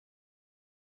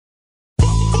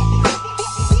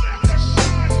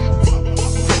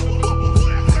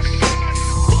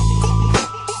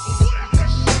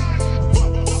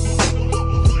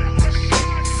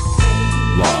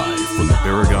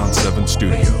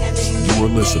are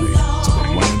listening to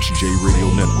the Lance J Radio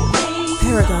Network.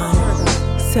 Paragon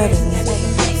 7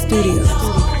 Studios.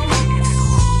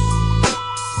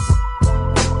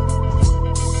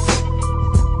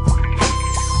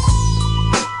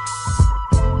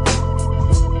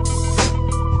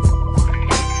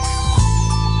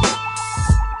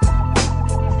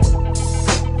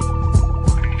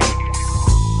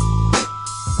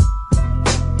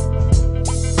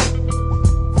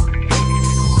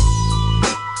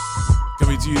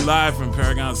 Live from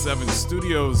Paragon 7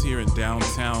 Studios here in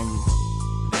downtown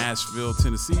Nashville,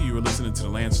 Tennessee. You were listening to the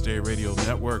Lance J Radio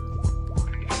Network.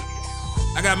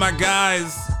 I got my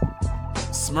guys,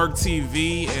 Smirk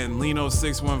TV and Lino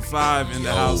 615 in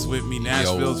the house with me.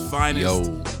 Nashville's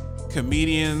finest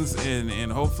comedians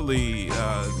and hopefully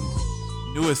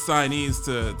newest signees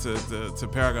to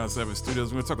Paragon 7 Studios.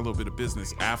 We're going to talk a little bit of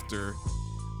business after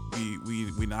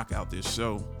we knock out this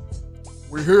show.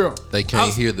 We're here. They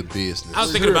can't hear the business. I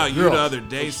was thinking about you the other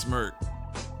day, Smirk.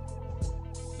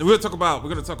 We're gonna talk about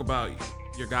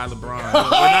your guy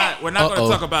LeBron. We're not gonna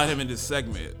talk about him in this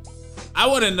segment. I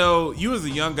want to know, you as a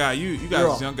young guy, you guys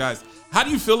as young guys, how do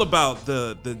you feel about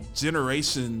the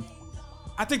generation?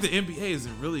 I think the NBA is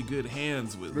in really good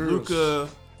hands with Luka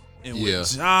and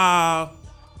with Ja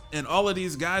and all of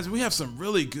these guys. We have some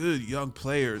really good young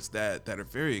players that are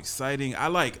very exciting. I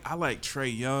like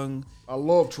Trae Young. I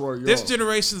love Trae Young. This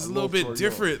generation is a little bit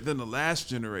different than the last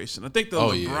generation. I think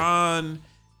LeBron,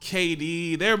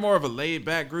 KD, they're more of a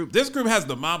laid-back group. This group has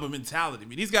the Mamba mentality. I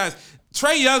mean, these guys,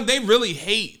 Trae Young, they really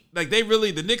hate.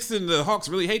 The Knicks and the Hawks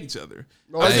really hate each other.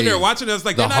 I was in there watching us,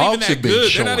 they're not even that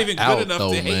good. They're not even good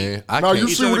enough to hate. Now you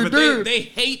see what he did. They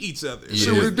hate each other. You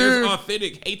see what he did? There's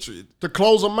authentic hatred. To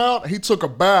close him out, he took a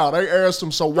bow. They asked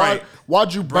him, so why'd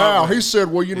you bow? He said,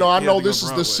 well, I know this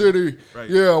is the city,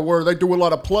 where they do a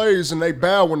lot of plays and they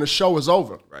bow when the show is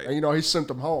over. Right. And he sent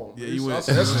them home. Yeah, he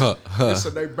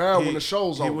said they bow when the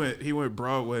show's over. He went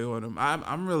Broadway on him.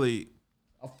 I'm really.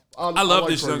 I love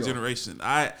this young generation.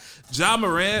 Ja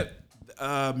Morant,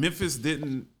 Memphis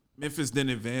didn't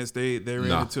advance. They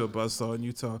ran into a buzzsaw in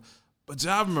Utah. But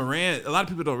Ja Morant, a lot of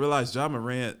people don't realize Ja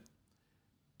Morant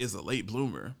is a late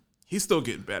bloomer. He's still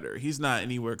getting better. He's not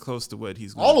anywhere close to what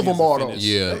he's going to be. All of them are, though.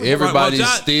 Yeah, everybody's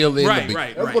still in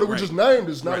the everybody we just named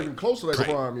is not even close to their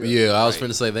prime yet. Yeah, I was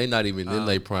finna say they not even in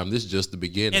their prime. This is just the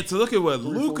beginning. And to look at what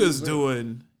Luka's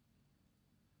doing,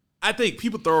 I think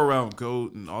people throw around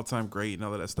GOAT and all-time great and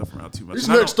all of that stuff around too much. He's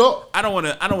next up. I don't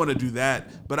want to do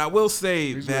that, but I will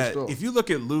say that if you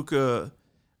look at Luka,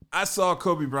 I saw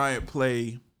Kobe Bryant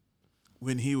play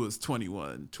when he was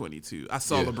 21, 22. I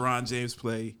saw LeBron James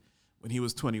play when he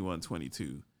was 21,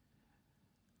 22.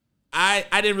 I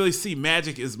didn't really see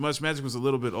Magic as much. Magic was a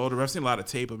little bit older. I've seen a lot of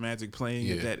tape of Magic playing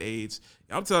at that age.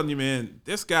 I'm telling you, man,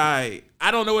 this guy,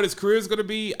 I don't know what his career is going to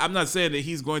be. I'm not saying that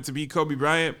he's going to be Kobe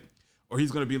Bryant or he's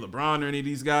going to be LeBron or any of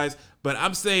these guys. But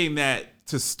I'm saying that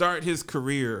to start his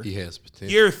career, he has potential.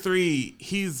 Year 3,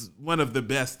 he's one of the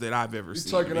best that I've ever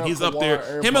seen. He's up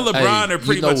there. Him and LeBron are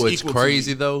pretty much equal. You know what's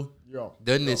crazy, though? Yeah.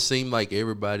 Doesn't it seem like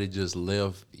everybody just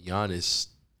left Giannis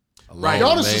alone? Right.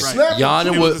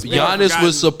 Giannis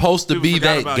was supposed to be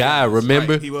that guy,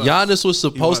 remember? Giannis was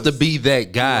supposed to be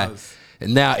that guy.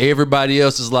 And now everybody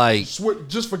else is like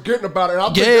just forgetting about it. And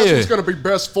I think that's what's going to be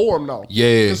best for him, though.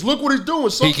 Yeah. Because look what he's doing.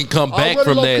 So he can come back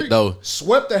from that, though.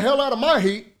 Swept the hell out of my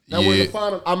Heat. That way the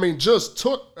final. I mean, just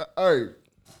took. Giannis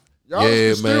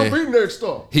can still be next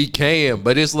up. He can,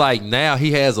 but it's like now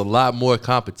he has a lot more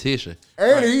competition.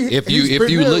 And if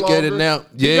you look at it now,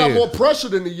 he got more pressure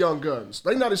than the young guns.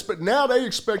 They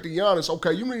expecting Giannis.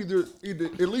 Okay, you need to either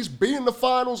at least be in the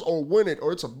finals or win it,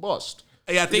 or it's a bust.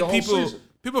 Hey, I think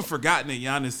people have forgotten that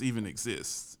Giannis even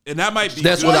exists, and that might be.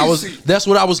 That's what I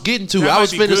was getting to. I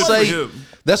was finna say.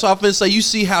 That's what I was finna say. You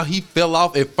see how he fell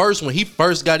off at first when he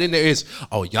first got in there.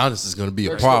 Giannis is gonna be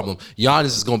a problem.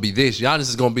 Giannis is gonna be this. Giannis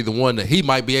is gonna be the one that he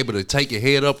might be able to take a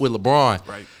head up with LeBron.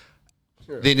 Right.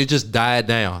 Then it just died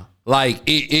down. Like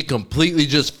it completely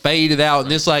just faded out,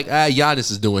 and it's like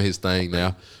Giannis is doing his thing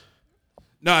now.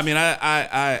 No, I mean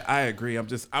I agree.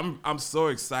 I'm so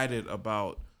excited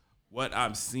about what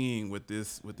I'm seeing with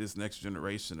this next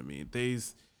generation. I mean,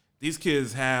 these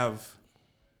kids have.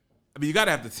 I mean, you got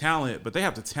to have the talent, but they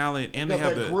have the talent and they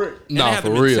have the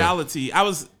mentality. I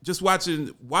was just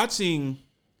watching.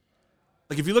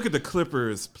 Like, if you look at the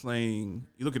Clippers playing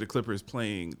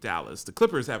Dallas. The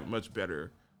Clippers have a much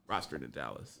better roster than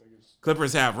Dallas.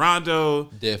 Clippers have Rondo.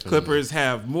 Definitely. Clippers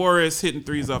have Morris hitting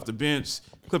threes off the bench.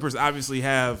 Clippers obviously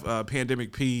have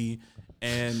Pandemic P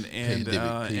and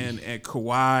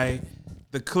Kawhi.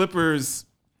 The Clippers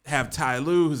have Ty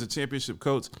Lue, who's a championship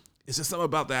coach. It's just something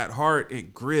about that heart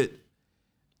and grit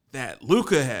that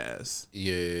Luka has.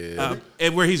 Yeah.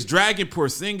 And where he's dragging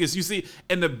Porzingis, you see,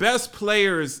 and the best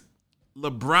players,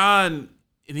 LeBron,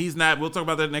 and he's not, we'll talk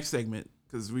about that next segment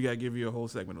because we got to give you a whole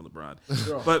segment on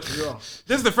LeBron. But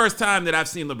this is the first time that I've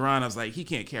seen LeBron, I was like, he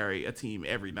can't carry a team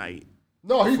every night.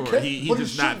 No, he can't. He's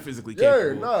just not physically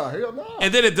capable. Hell no.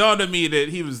 And then it dawned on me that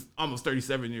he was almost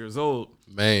 37 years old.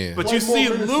 Man. But you see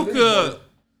Luka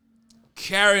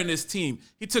carrying this team.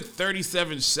 He took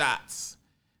 37 shots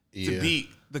to beat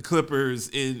the Clippers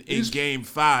in Game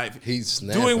 5. He's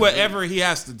snapping. Doing whatever he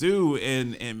has to do,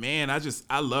 and man,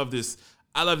 I love this.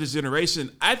 I love this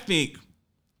generation. I think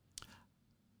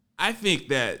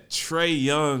that Trae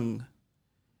Young,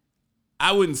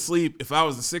 I wouldn't sleep if I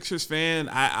was a Sixers fan.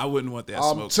 I wouldn't want that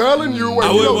smoke. I'm telling you,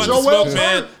 I wouldn't want the smoke,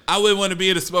 man. I wouldn't want to be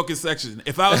in the smoking section.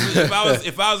 If I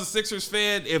was a Sixers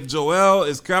fan, if Joel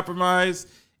is compromised,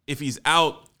 if he's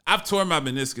out. I've torn my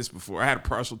meniscus before. I had a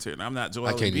partial tear. I'm not Joel.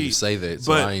 I can't even say that,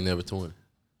 so I ain't never torn.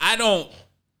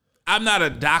 I'm not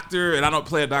a doctor, and I don't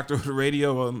play a doctor on the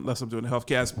radio unless I'm doing a health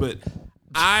cast, but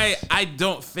I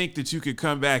don't think that you could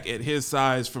come back at his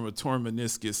size from a torn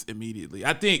meniscus immediately.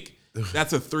 I think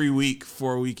that's a 3-week,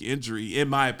 4-week injury, in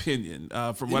my opinion.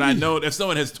 From what I know, if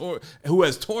someone who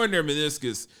has torn their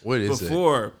meniscus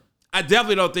before, I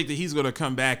definitely don't think that he's going to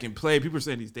come back and play. People are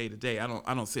saying he's day to day. I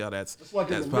don't see how that's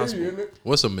possible. Knee, isn't it?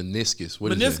 What's a meniscus?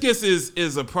 Meniscus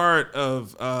is a part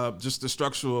of just the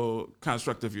structural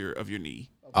construct of your knee.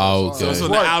 Oh, okay. So it's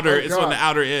on the outer. It's on the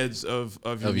outer edge of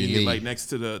your knee, like next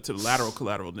to the lateral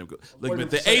collateral ligament.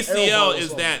 The ACL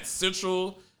is that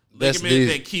central ligament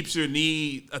that keeps your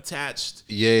knee attached.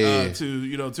 To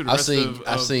the rest of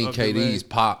I seen KD's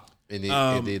pop. And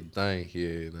it did the thing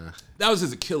here. That was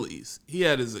his Achilles. He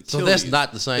had his Achilles. So that's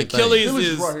not the same thing.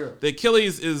 The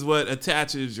Achilles is what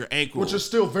attaches your ankle, which is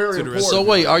still very important. So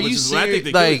wait, are you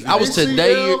serious? Like I was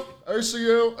today.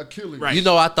 ACL, Achilles. Right. You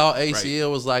know, I thought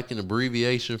ACL was like an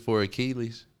abbreviation for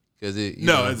Achilles.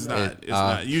 It's not. It's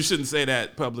not. You shouldn't say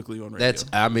that publicly on radio.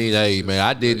 Hey, man,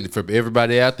 I didn't. For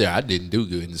everybody out there, I didn't do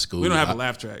good in the school. We don't have a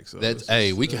laugh track, so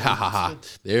we can ha.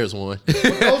 There's one.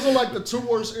 But those are like the two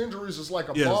worst injuries. It's like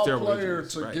a ball player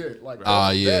to get. Like,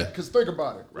 because think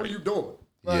about it. What are you doing?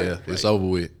 It's over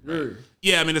with.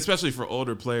 Yeah, I mean, especially for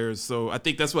older players. So I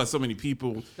think that's why so many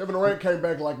people. Kevin Durant came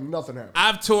back like nothing happened.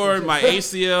 I've torn my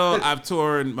ACL, I've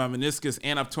torn my meniscus,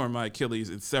 and I've torn my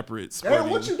Achilles in separate sporting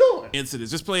what you doing?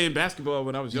 incidents. Just playing basketball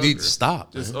when I was younger. You need to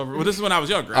stop. This is when I was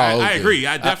younger. I agree.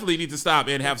 I definitely need to stop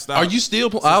and have stopped. Are you still?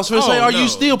 I was going to say, are you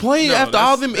still playing after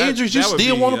all them injuries? You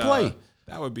still want to play?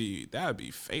 That would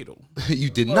be fatal. You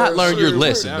did not learn your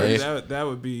lesson, man. That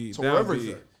would be. So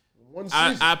everything.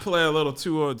 I play a little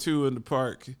 2-on-2 in the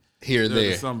park. Here and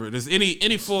there. Summer. There's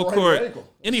any full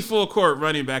court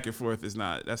running back and forth that's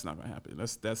not gonna happen.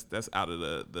 That's out of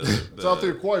the it's out the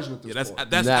equation at this point.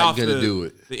 That's not off gonna do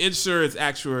it. The insurance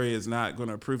actuary is not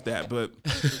gonna approve that.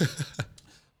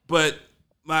 But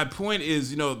my point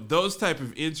is, those type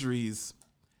of injuries,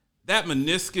 that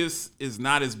meniscus is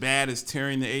not as bad as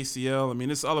tearing the ACL. I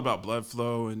mean, it's all about blood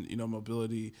flow and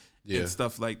mobility and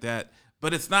stuff like that.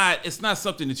 But it's not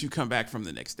something that you come back from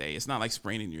the next day. It's not like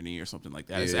spraining your knee or something like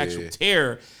that. It's actual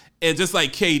tear. And just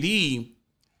like KD,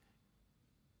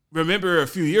 remember a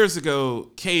few years ago,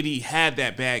 KD had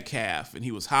that bad calf and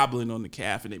he was hobbling on the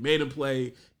calf and they made him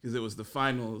play because it was the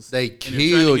finals. They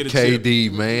killed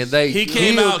KD, man. He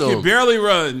came out, could barely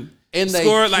run. And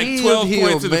scored like 12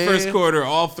 points in the first quarter,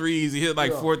 all threes. He hit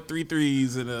like 3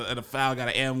 threes and a foul, got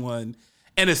an and one.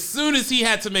 And as soon as he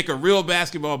had to make a real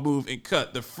basketball move and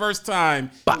cut, the first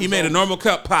time he made a normal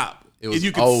cut pop, and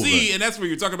you could see, and that's what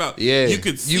you're talking about. Yeah, you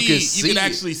could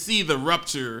actually see the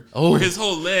rupture where his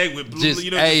whole leg would blue.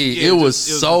 It was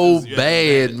so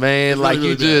bad, man. Like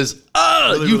you just,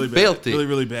 you felt it. Really,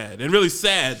 really bad. And really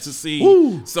sad to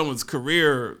see someone's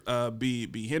career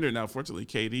be hindered. Now, fortunately,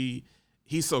 KD,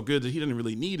 he's so good that he didn't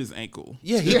really need his ankle.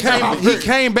 Yeah, he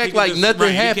came back like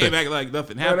nothing happened. He came back like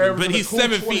nothing happened. But he's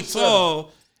 7 feet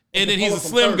tall, and then he's a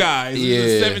slim guy.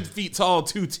 He's 7 feet tall,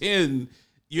 210.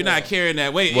 You're not carrying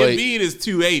that weight. Embiid is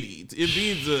 280.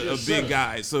 Embiid's a big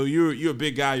guy. So you're a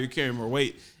big guy. You're carrying more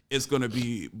weight. It's going to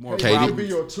be more. KD would be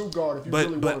your two guard if you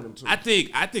really wanted him to. I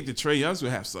think the Trae Youngs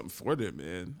would have something for them,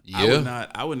 man. Yeah.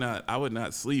 I would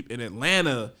not sleep. And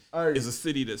Atlanta is a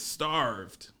city that's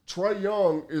starved. Trae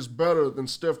Young is better than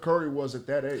Steph Curry was at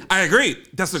that age. I agree.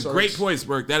 That's a great point,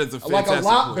 Spurk. That is a fantastic like a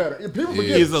lot point. better. People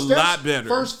forget he's a lot better.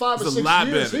 First 5 or 6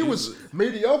 years, he was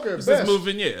mediocre at best. He's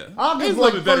moving, yeah. I'll give he's a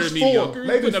like little bit better than mediocre.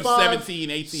 Maybe he's putting up 5,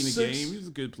 17, 18 a game. He's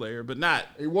a good player, but not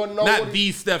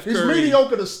the Steph Curry. He's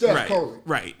mediocre to Steph Curry.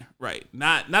 Right.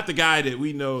 Not the guy that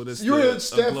we know that's you heard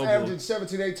Steph averaging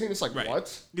 17, 18. It's like,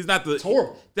 what? He's not the... It's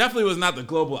horrible. Definitely was not the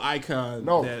global icon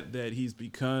that he's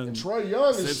become. And Trae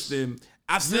Young since then.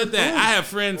 I've said that. I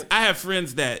have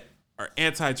friends that are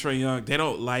anti-Trae Young. They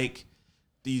don't like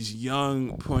these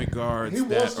young point guards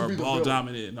that are ball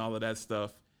dominant and all of that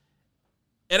stuff.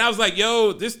 And I was like,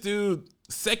 yo, this dude,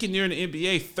 second year in the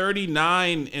NBA,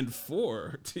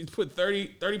 39-4. He put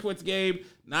 30 points a game,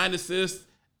 9 assists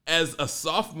as a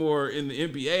sophomore in the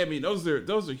NBA. I mean, those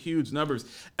are huge numbers.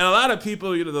 And a lot of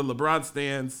people, the LeBron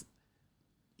stands,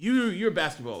 you're a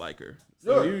basketball liker.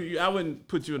 So I wouldn't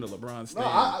put you in the LeBron stand.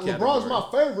 LeBron's my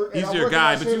favorite. He's your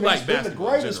guy, but you like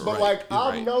basketball. The greatest, but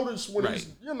I've noticed when he's,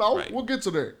 we'll get to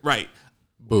that. Right.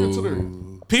 We'll get to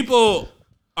that. People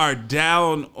are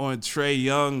down on Trae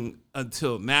Young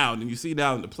until now, and you see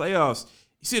now in the playoffs,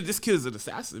 you see this kid's an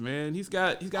assassin, man. He's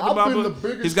got the Mamba.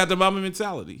 He's got the Mamba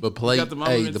mentality. But the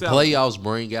playoffs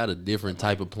bring out a different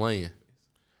type of playing.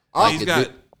 He's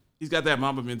got that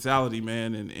Mamba mentality,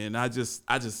 man, and I just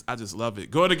love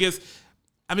it. Going against.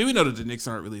 I mean, we know that the Knicks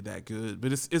aren't really that good,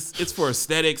 but it's for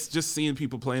aesthetics, just seeing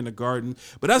people play in the Garden.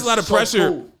 But that's a lot of pressure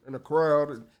cool in the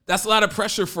crowd. That's a lot of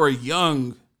pressure for a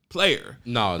young player.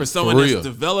 No, for someone that's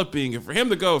developing, and for him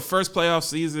to go first playoff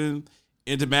season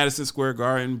into Madison Square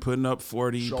Garden, putting up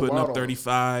 40, putting up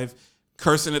 35,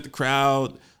 cursing at the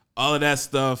crowd, all of that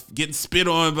stuff, getting spit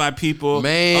on by people,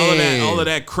 man, all of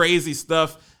that crazy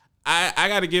stuff. I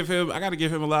gotta give him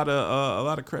a lot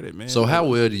of credit, man. So how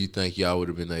well do you think y'all would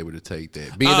have been able to take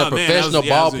that? Being a professional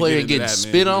ball player and getting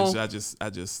spit on? I just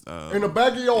in the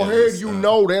back of your head,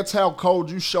 that's how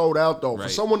cold you showed out though. Right. For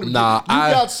someone to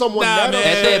got someone at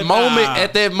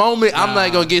that moment, I'm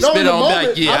not gonna get spit on back.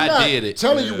 I did it.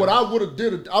 Telling you what I would have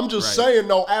did. I'm just saying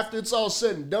though, after it's all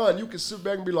said and done, you can sit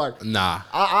back and be like, nah,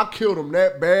 I killed him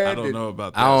that bad. I don't know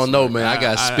about that. I don't know, man. I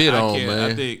got spit on,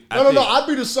 man. No. I'd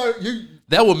be the same.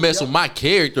 That would mess with my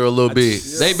character a little bit.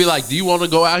 They'd be like, "Do you want to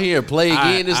go out here and play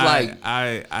again?"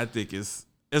 I think there's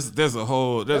a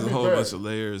whole bunch of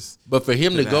layers. But for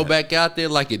him to go back out there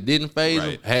like it didn't phase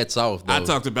him, hats off. Though. I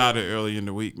talked about it early in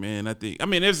the week, man.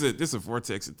 There's a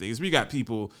vortex of things. We got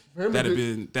people that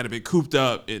have been cooped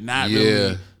up and not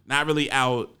really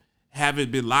out,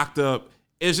 haven't been locked up.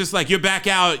 It's just like you're back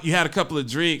out. You had a couple of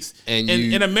drinks,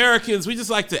 and Americans, we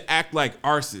just like to act like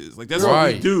arses. Like that's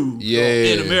what we do.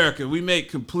 In America, we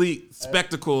make complete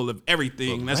spectacle of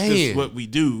everything. That's just what we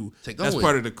do. That's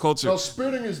part of the culture. So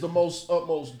spitting is the utmost.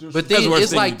 But then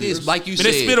it's like this, like you said.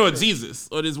 They spit on Jesus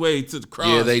on his way to the cross.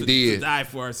 Yeah, they did to die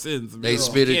for our sins. They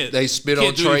spit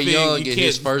on Trae Young in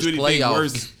his first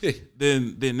playoff.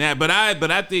 Than that, but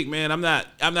I think, man, I'm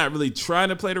not really trying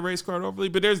to play the race card overly,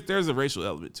 but there's a racial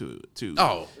element to it too.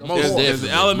 Oh, there's an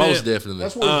element, most definitely.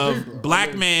 Of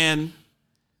black man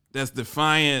that's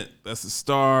defiant, that's a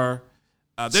star.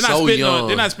 They're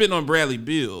not spitting on Bradley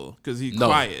Beal because he's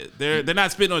quiet. They're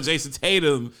not spitting on Jason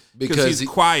Tatum because he's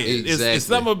quiet. Exactly. It's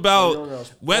something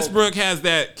about Westbrook has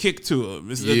that kick to him.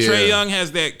 Trae Young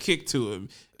has that kick to him.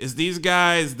 It's these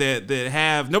guys that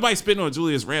have nobody spitting on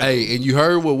Julius Randle. Hey, and you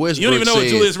heard what Westbrook said. You don't even know what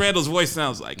Julius Randle's voice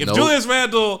sounds like. If Julius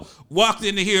Randle walked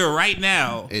into here right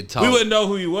now, we wouldn't know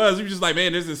who he was. We'd be just like,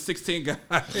 man, there's this 16 guy.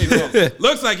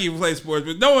 Looks like he plays sports,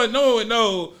 but no one would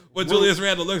know what Julius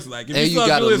Randle looks like. If you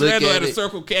saw Julius Randle at a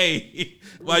Circle K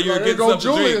while you were getting something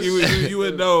to drink, you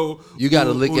would know. You got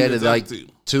to look at it like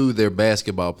to their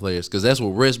basketball players, because that's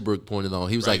what Westbrook pointed on.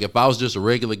 He was like, if I was just a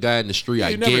regular guy in the street,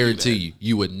 I guarantee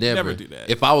you would never do that.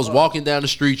 If I was walking down the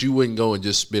street, you wouldn't go and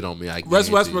just spit on me.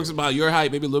 Westbrook's about your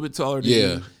height, maybe a little bit taller than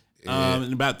you.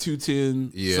 And about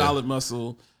 210, solid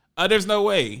muscle. There's no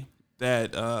way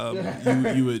that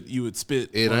you would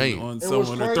spit on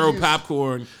someone or throw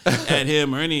popcorn at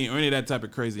him or any of that type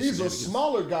of crazy shit. He's a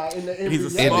smaller guy in the NBA. He's a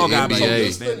small guy.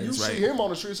 You see him on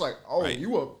the street, it's like,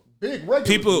 you a big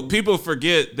regular. People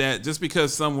forget that just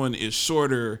because someone is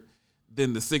shorter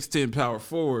than the 6'10" power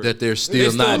forward, that they're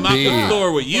still not big. The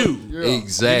floor with you.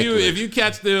 Exactly. If you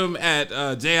catch them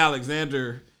at Jay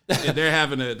Alexander and they're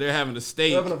having a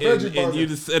steak and you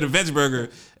just at a veggie burger,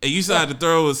 and you decide to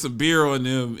throw some beer on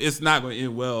them, it's not going to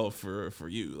end well for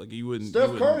you. Like you wouldn't.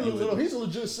 Steph Curry, he's a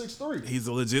legit 6'3". He's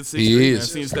a legit 6'3". He is. I've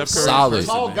seen Steph Curry. Solid.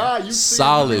 Tall guy. You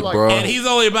solid, like, bro. And he's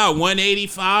only about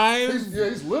 185.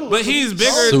 He's little. But he's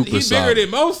bigger. Super He's solid. bigger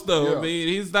than most, though. Yeah. I mean,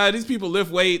 he's not. These people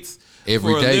lift weights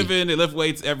every for day. a living. They lift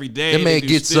weights every day. That man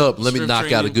gets up. Let me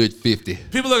knock out a good 50.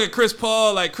 People look at Chris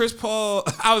Paul like Chris Paul.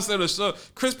 I was saying the show.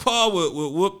 Chris Paul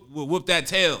would whoop that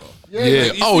tail. Yeah.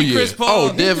 Like, you see Chris Paul,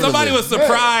 definitely. Somebody was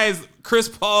surprised Chris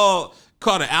Paul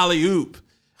caught an alley-oop.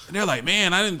 And they're like,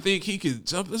 man, I didn't think he could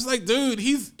jump. It's like, dude,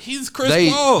 he's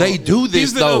Chris Paul. They do this,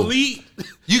 he's though. He's an elite.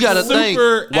 You got to think.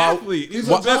 Athlete. He's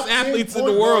the best athletes in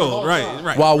the world.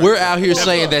 Right. While we're out here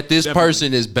saying that this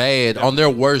person is bad, on their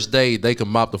worst day, they can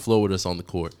mop the floor with us on the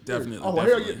court. Definitely. Oh,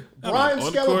 hell yeah. Brian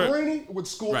Scalabrine would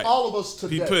school all of us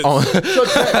today.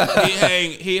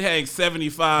 He hangs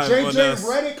 75 on us. JJ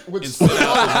Redick would school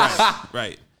all of us.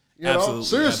 Right. Absolutely.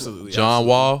 Seriously. Absolutely. John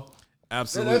Wall.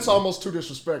 Absolutely. That's almost too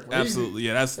disrespectful. Absolutely.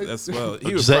 Yeah, that's well.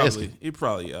 He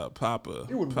probably pop a.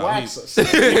 He would wax us.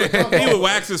 He would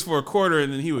wax us for a quarter,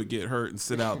 and then he would get hurt and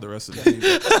sit out the rest of the game.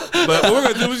 But what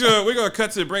we're gonna do is we're gonna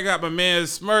cut to the break. Got my man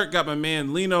Smirk, got my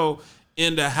man Lino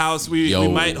in the house. We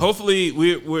might hopefully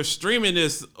we're streaming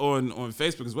this on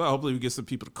Facebook as well. Hopefully we get some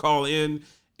people to call in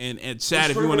and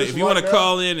chat if you want to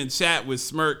call in and chat with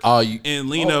Smirk and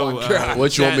Lino.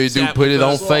 What you want me to do? Put it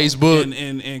on Facebook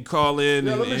and call in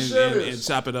and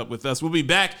chop it up with us. We'll be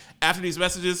back after these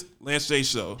messages. Lance J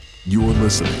Show. You are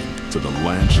listening to the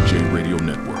Lance J Radio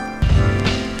Network.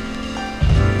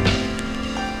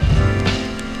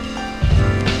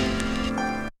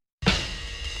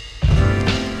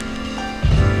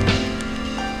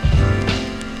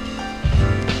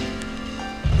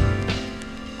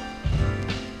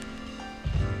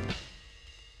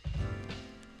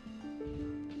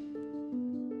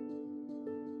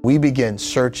 We began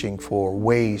searching for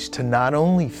ways to not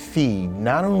only feed,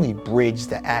 not only bridge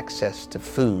the access to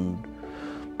food,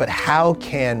 but how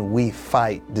can we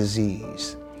fight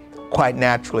disease? Quite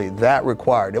naturally, that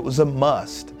required, it was a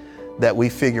must that we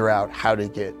figure out how to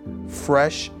get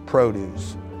fresh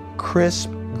produce, crisp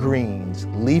greens,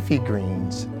 leafy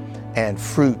greens, and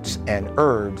fruits and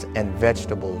herbs and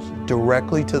vegetables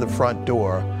directly to the front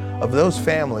door of those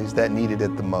families that needed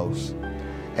it the most.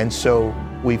 And so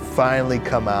we finally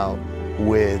come out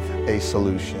with a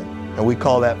solution, and we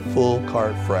call that Full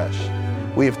Cart Fresh.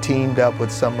 We have teamed up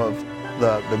with some of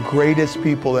the greatest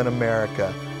people in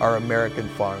America, our American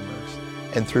farmers.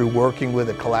 And through working with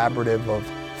a collaborative of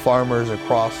farmers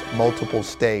across multiple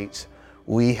states,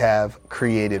 we have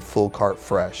created Full Cart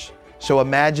Fresh. So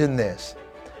imagine this,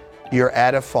 you're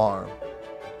at a farm,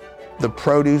 the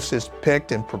produce is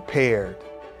picked and prepared,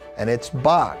 and it's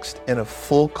boxed in a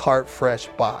Full Cart Fresh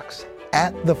box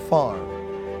at the farm.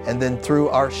 And then through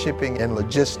our shipping and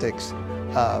logistics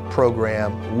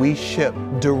program, we ship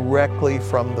directly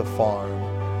from the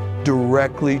farm,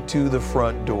 directly to the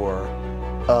front door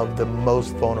of the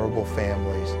most vulnerable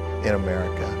families in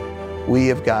America. We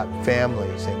have got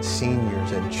families and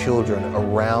seniors and children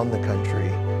around the country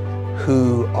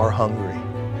who are hungry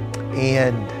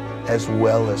and as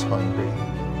well as hungry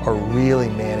are really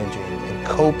managing and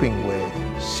coping with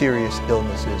serious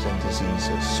illnesses and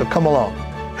diseases. So come along,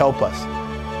 help us.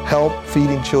 Help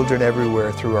feeding children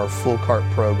everywhere through our Full Cart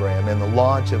program and the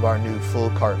launch of our new Full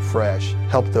Cart Fresh.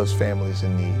 Help those families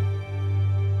in need.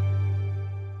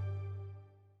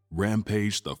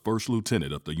 Rampage, the first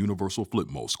lieutenant of the Universal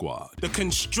Flipmo Squad. The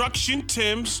construction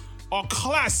Tims are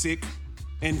classic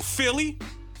in Philly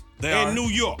and New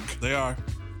York. They are.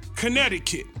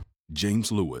 Connecticut.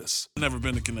 James Lewis. Never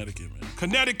been to Connecticut, man.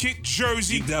 Connecticut,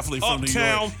 Jersey, You definitely from Uptown,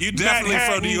 New York. You definitely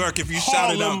Manhattan, from New York if you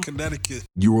Harlem. shouted out Connecticut.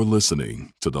 You are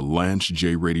listening to the Lance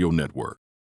J Radio Network.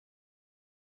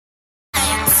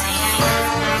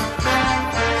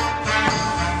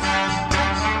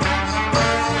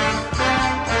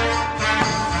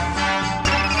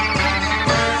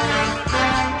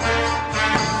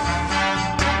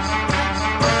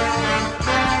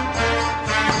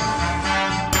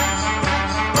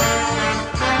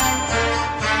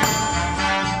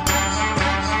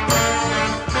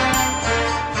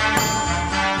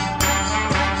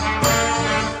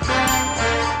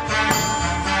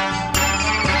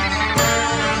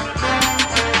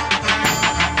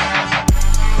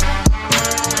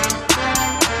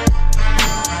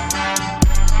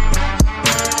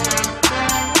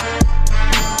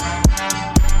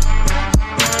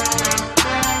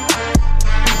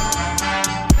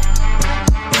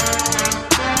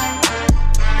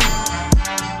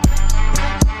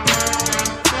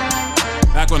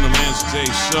 Back on the Lance J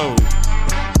Show.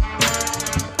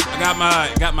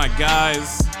 I got my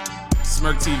guys,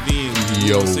 Smirk TV and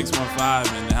Yo.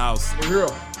 615 in the house. Yeah.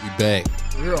 We back.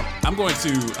 Yeah. I'm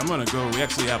gonna go. We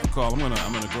actually have a call. I'm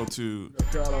gonna go to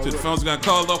the phones. We got a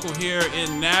call local here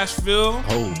in Nashville.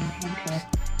 Oh.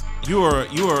 You are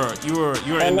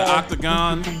in the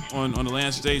Octagon on the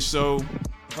Lance J show.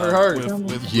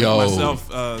 With myself,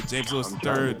 James Lewis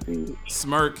III,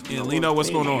 Smirk, and Lino. What's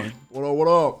going on? What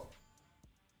up?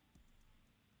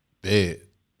 Bad.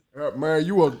 Yeah, man,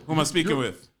 Who am I speaking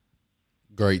with?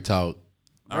 Great talk.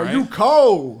 All right. You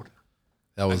cold?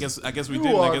 That was. I guess we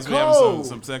didn't. I guess we have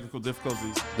some technical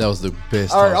difficulties. That was the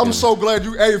best. All right, I'm so glad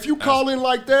you. Hey, if you call in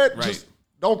like that, just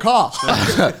don't call.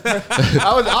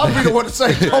 I'll be the one to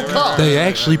say don't call. They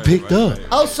actually picked up.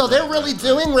 Oh, so they're really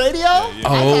doing radio? I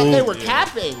thought they were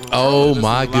capping. Oh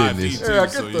my goodness.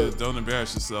 Don't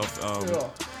embarrass yourself.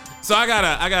 So I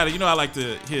gotta. You know, I like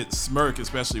to hit Smirk,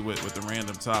 especially with the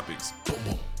random topics.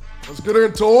 Let's get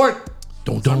into it.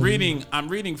 I'm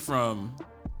reading from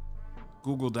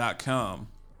Google.com.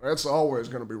 That's always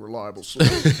going to be reliable. So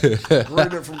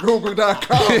read it from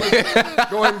Google.com.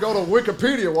 Go ahead and go to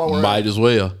Wikipedia while we're Might as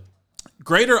well.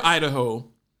 Greater Idaho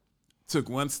took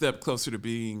one step closer to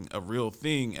being a real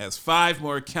thing as 5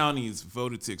 more counties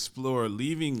voted to explore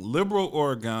leaving liberal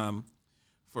Oregon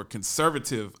for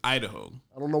conservative Idaho.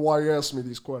 I don't know why you asked me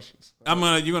these questions.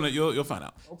 You'll find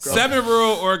out. Okay. 7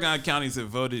 rural Oregon counties have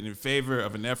voted in favor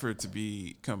of an effort to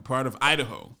become part of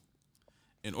Idaho.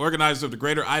 An organizer of the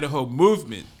Greater Idaho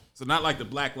movement, so not like the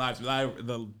Black Lives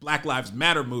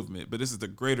Matter movement, but this is the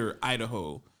Greater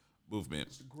Idaho movement.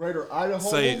 It's the Greater Idaho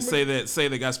movement? Say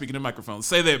the guy speaking in the microphone.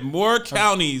 Say that more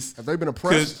counties have they been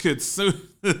oppressed? Could soon.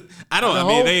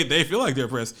 They feel like they're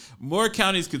oppressed. More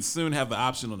counties could soon have the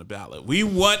option on the ballot. We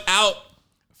want out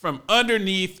from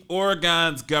underneath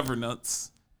Oregon's governance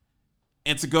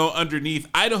and to go underneath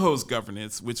Idaho's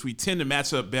governance, which we tend to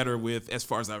match up better with as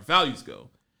far as our values go.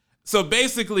 So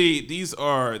basically, these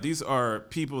are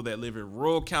people that live in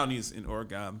rural counties in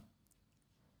Oregon.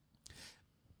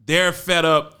 They're fed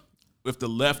up with the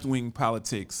left-wing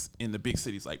politics in the big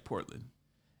cities like Portland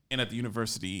and at the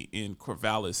university in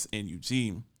Corvallis and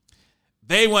Eugene.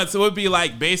 It would be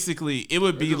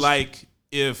like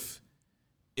if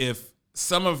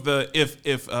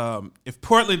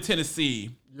Portland,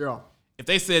 Tennessee, if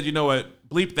they said, you know what,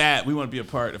 bleep that, we want to be a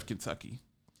part of Kentucky.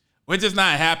 We're just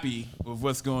not happy with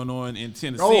what's going on in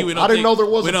Tennessee. I didn't know there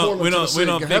was a Portland, We Tennessee.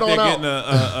 don't think they're getting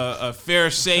a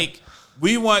fair shake.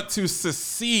 We want to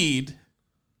secede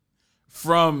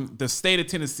from the state of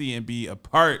Tennessee and be a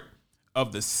part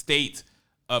of the state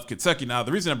of Kentucky. Now,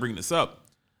 the reason I'm bringing this up,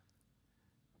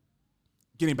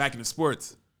 getting back into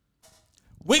sports,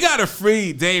 we got to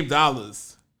free Dame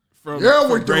Dollars from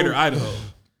Greater Idaho.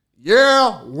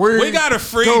 Yeah, we got to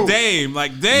free Dame.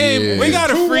 Like Dame, we got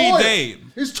to free Dame.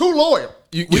 He's too loyal.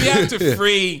 We have to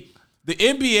free the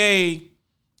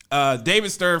NBA, David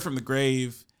Stern from the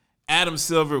grave, Adam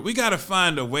Silver. We got to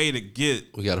find a way to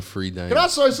get. We got to free Dame. Can I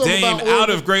say something Dame about out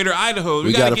of Greater Idaho?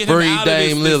 We got to get him out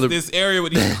of this area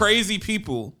with these crazy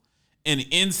people and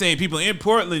insane people. In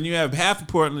Portland, you have half of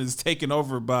Portland is taken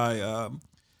over by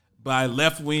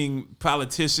left-wing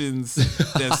politicians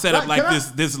that set up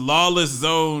this lawless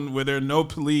zone where there are no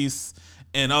police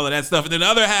and all of that stuff. And then the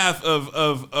other half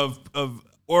of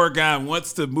Oregon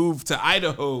wants to move to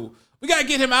Idaho. We got to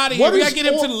get him out of here. We got to get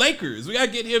him to the Lakers. We got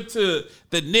to get him to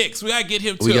the Knicks. We got to get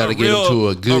him to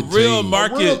a real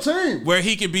market where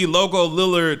he can be Logo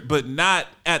Lillard, but not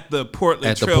at the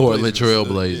Portland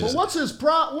Trailblazers. But what's his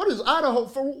what is Idaho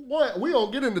for? What we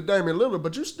don't get into Damian Lillard,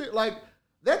 but you still like.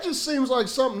 That just seems like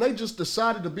something they just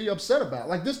decided to be upset about.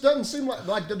 Like this doesn't seem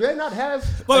like do they not have?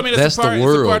 Well, I mean, that's the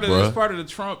world, bro. It's part of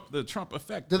the Trump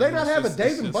effect. Do they not have a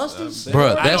Dave & Buster's?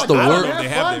 Bro, that's the world. They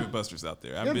have Dave & Buster's out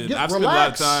there. I've spent a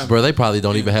lot of time. Bro, they probably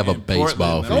don't even have a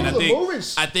baseball field.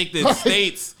 I think that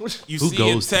states you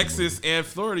see in Texas and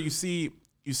Florida, you see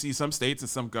some states and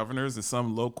some governors and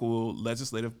some local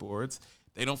legislative boards.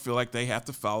 They don't feel like they have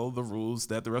to follow the rules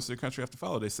that the rest of the country have to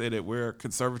follow. They say that we're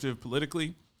conservative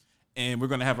politically. And we're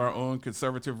going to have our own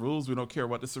conservative rules. We don't care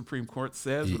what the Supreme Court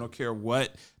says. Yeah. We don't care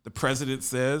what the president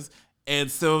says.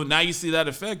 And so now you see that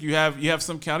effect. You have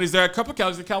some counties. There are a couple of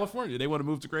counties in California. They want to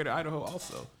move to Greater Idaho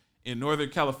also in Northern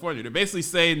California. They're basically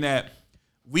saying that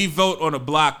we vote on a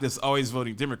block that's always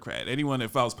voting Democrat. Anyone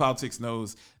that follows politics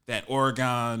knows that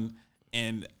Oregon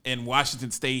and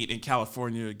Washington State and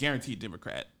California are guaranteed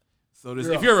Democrat. So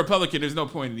if you're a Republican, there's no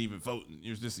point in even voting.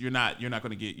 You're not going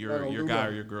to get your guy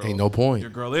or your girl. Ain't no point. Your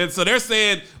girl in. So they're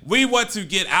saying we want to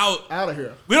get out of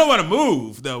here. We don't want to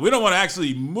move though. We don't want to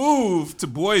actually move to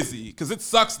Boise because it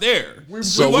sucks there. We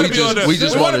want to be on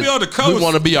the coast. We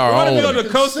want to be our own. We want to be on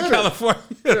the coast of California.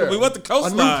 Yeah. We want the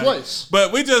coastline. A new place.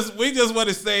 But we just want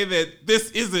to say that this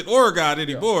isn't Oregon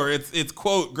anymore. Yeah. It's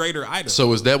quote Greater Idaho.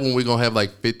 So is that when we're gonna have like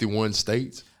 51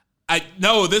 states?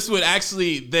 No, this would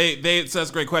actually so that's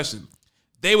a great question.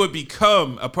 They would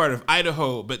become a part of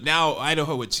Idaho, but now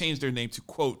Idaho would change their name to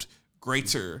quote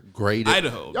Greater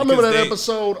Idaho. Y'all remember that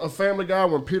episode of Family Guy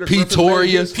when Peter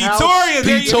Pretoria,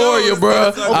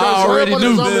 bro. I already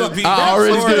knew. I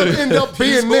already end up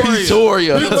being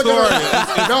Pretoria.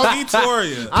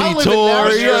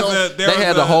 They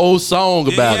had a whole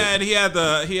song about it. He had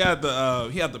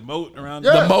the moat around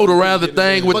the moat around the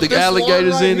thing with the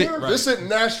alligators in it. This is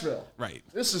Nashville. Right.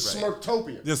 This is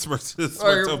Smirktopia. This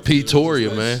Smirktopia.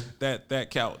 Pretoria, man.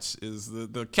 That couch is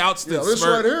the couch that this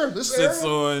Smirk right here. This sits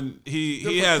area? on.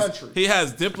 He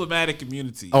has diplomatic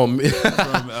immunity. From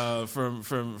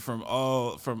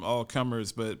all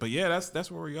comers. But yeah, that's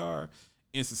where we are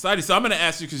in society. So I'm gonna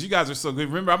ask you because you guys are so good.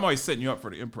 Remember, I'm always setting you up for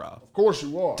the improv. Of course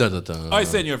you are. I'm always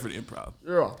setting you up for the improv.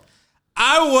 Yeah.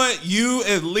 I want you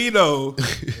and Lino.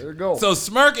 There you go. So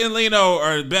Smirk and Lino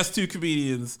are the best two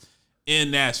comedians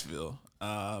in Nashville.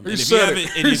 And if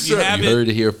you heard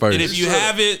it here first. And if you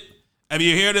have it, I mean,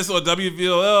 you hear this on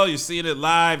WVOL, you're seeing it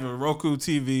live on Roku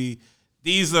TV.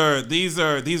 These are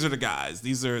the guys.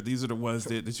 These are the ones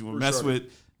that you will mess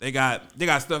with. They got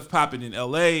stuff popping in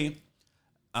LA.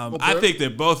 I think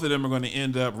that both of them are going to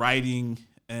end up writing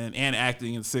and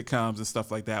acting in sitcoms and stuff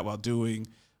like that while doing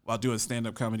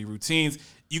stand-up comedy routines.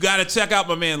 You got to check out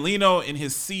my man Lino and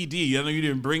his CD. I know you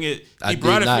didn't bring it. He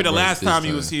brought it for me the last time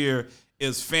he was here.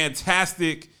 It's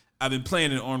fantastic. I've been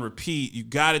playing it on repeat. You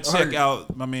got to check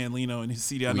out my man Lino and his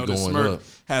CD. I know the Smirk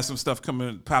has some stuff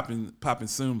popping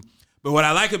soon. But what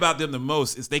I like about them the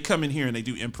most is they come in here and they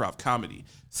do improv comedy.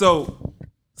 So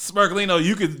Smirk, Lino,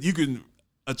 you can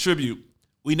attribute.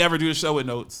 We never do the show with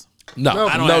notes. No,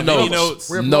 I don't have any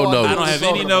notes. No notes. I don't have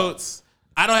any notes.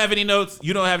 I don't have any notes.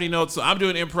 You don't have any notes. So I'm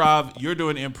doing improv. You're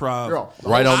doing improv.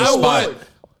 Right on the spot.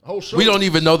 We don't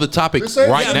even know the topic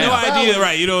right now. No idea,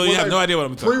 right? You have no idea what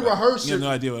I'm talking about. Pre-rehearse you have no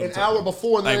idea what I'm an talking hour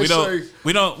before, and like, then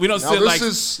we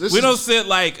don't sit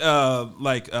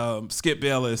like Skip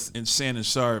Bayless and Shannon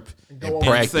Sharp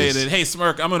and say that, hey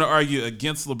Smirk, I'm going to argue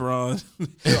against LeBron.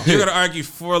 You're going to argue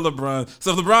for LeBron.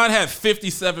 So if LeBron had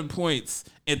 57 points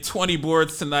and 20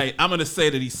 boards tonight, I'm going to say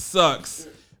that he sucks.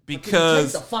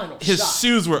 Because his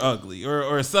shoes were ugly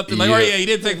or something like, he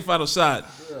didn't take the final shot.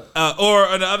 Or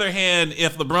on the other hand,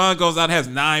 if LeBron goes out and has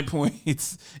 9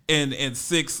 points and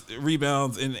 6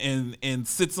 rebounds and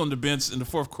sits on the bench in the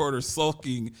fourth quarter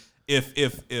sulking if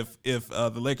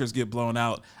the Lakers get blown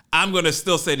out, I'm going to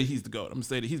still say that he's the GOAT. I'm going to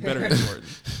say that he's better than Jordan.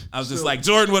 I was just like,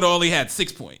 Jordan would have only had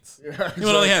 6 points. He would have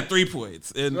only had 3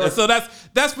 points. And so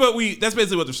that's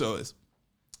basically what the show is.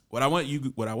 What I want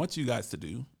you guys to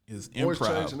do is improv.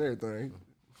 Always changing everything.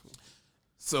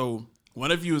 So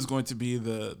one of you is going to be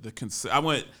I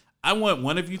want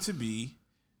one of you to be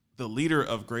the leader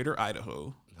of Greater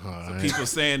Idaho. So people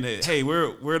saying that, hey,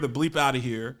 we're the bleep out of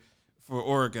here for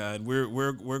Oregon.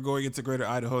 We're going into Greater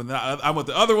Idaho, and I want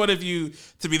the other one of you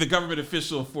to be the government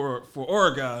official for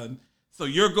Oregon. So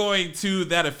you're going to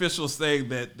that official saying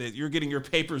that you're getting your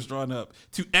papers drawn up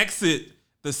to exit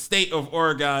the state of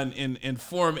Oregon and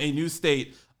form a new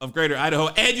state of Greater Idaho,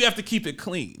 and you have to keep it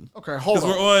clean. Okay, hold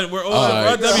on. We're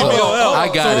on WBOL.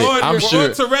 I got it. We're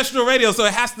on terrestrial radio, so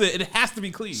it has to be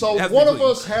clean. So one of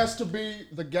us has to be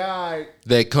the guy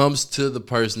that comes to the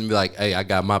person and be like, "Hey, I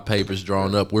got my papers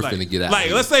drawn up. We're finna get out."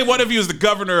 Like, let's say one of you is the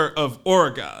governor of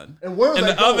Oregon, and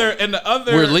the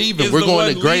other we're leaving. We're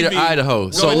going to Greater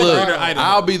Idaho. So look,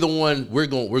 I'll be the one. We're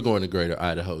going to Greater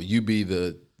Idaho. You be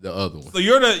the other one. So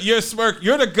you're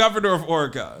the governor of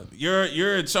Oregon.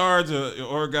 You're in charge of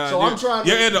Oregon. So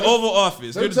you're in the Oval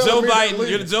Office. You're the Joe Biden.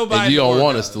 You're the Joe Biden. And you don't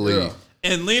want us to leave. Yeah.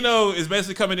 And Lino is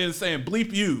basically coming in and saying,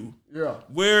 "Bleep you." Yeah.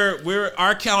 Where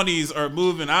our counties are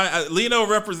moving. Lino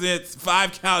represents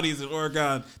 5 counties in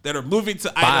Oregon that are moving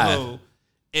to Idaho.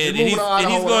 And he's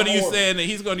going to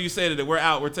you saying that we're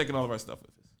out. We're taking all of our stuff with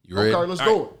us. You ready? Okay, let's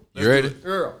do it. You ready?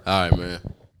 Yeah. All right, man.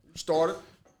 You started.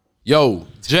 Yo,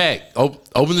 Jack,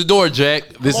 open the door,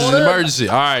 Jack. This is an emergency.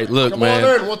 All right, look, man. Come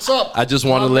on in. What's up? I just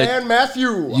want to let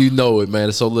Matthew. You know it,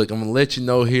 man. So look, I'm gonna let you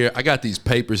know here. I got these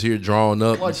papers here drawn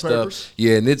up and stuff. Papers.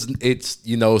 Yeah, and it's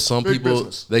some Big people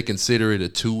business. they consider it a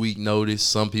 2-week notice.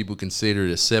 Some people consider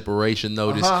it a separation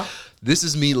notice. This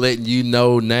is me letting you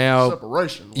know now.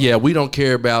 Separation. Yeah, we don't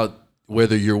care about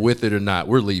whether you're with it or not.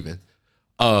 We're leaving.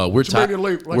 We're tired.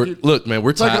 Look, man,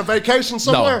 we're taking a vacation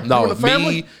somewhere. No,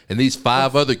 me and these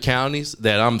 5 other counties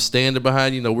that I'm standing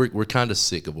behind. You know, we're kind of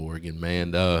sick of Oregon,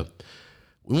 man.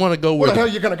 We want to go where the hell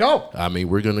you gonna go? I mean,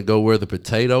 we're gonna go where the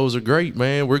potatoes are great,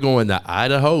 man. We're going to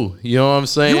Idaho. You know what I'm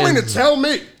saying? You mean to tell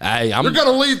me you're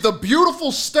gonna leave the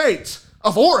beautiful state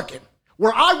of Oregon,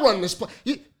 where I run this place?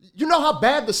 You know how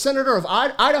bad the senator of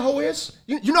Idaho is?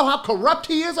 You know how corrupt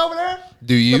he is over there?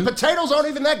 Do you? The potatoes aren't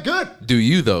even that good. Do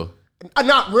you, though?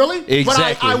 Not really. Exactly.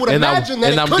 But I would imagine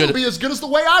that it couldn't be as good as the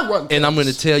way I run things. And I'm going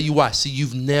to tell you why. See,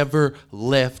 you've never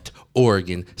left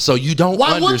Oregon, so you don't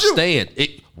understand.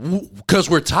 Because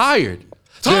we're tired.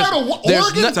 Tired of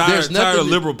Oregon? Tired of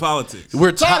liberal politics.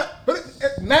 We're tired.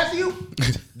 Matthew?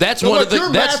 That's one of the.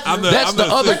 That's the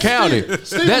other county.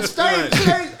 That's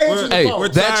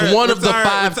one of the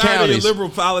 5 counties. Of liberal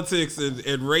politics and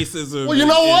racism. Well, you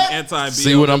know what? Anti-BLM.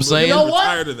 See what I'm saying? You know what?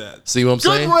 Tired of that. See what I'm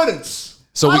saying? Good riddance.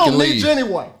 So we can leave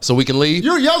anyway. So we can leave.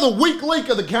 You're the weak link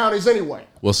of the counties anyway.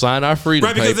 We'll sign our freedom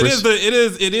papers. Right, because it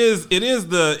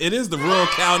is the rural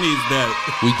counties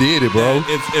that we did it, bro.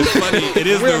 It's funny. It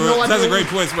is that's a great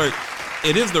point, Spurt.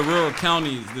 It is the rural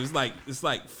counties. It's like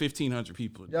 1,500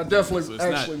 people. Yeah, I definitely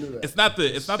actually knew that. It's not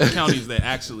the counties that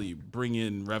actually bring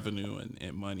in revenue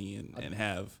and money and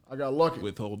have. I got lucky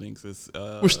withholdings.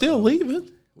 We're still leaving.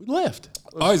 We left.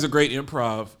 Always a great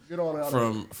improv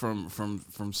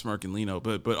from Smirk and Lino.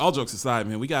 But all jokes aside,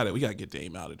 man, we got to get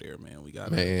Dame out of there, man. We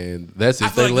got man. That's if I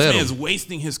feel they like let this him. man's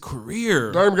wasting his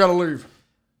career. Dame got to leave.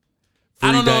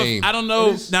 I don't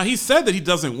know. Now he said that he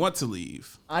doesn't want to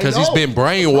leave because he's been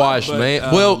brainwashed, man.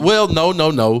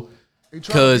 No.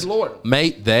 Because,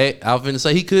 mate, I'm finna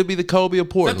say he could be the Kobe of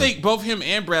Portland. I think both him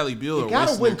and Bradley Beal are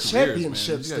gotta win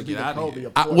championships to be the Kobe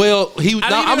of Portland. Well,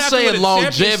 I'm saying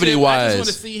longevity wise. I just want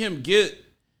to see him get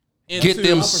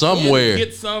them somewhere.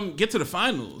 Get to the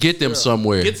finals. Get them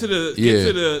somewhere. Get to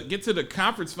the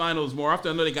conference finals more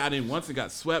often. I know they got in once and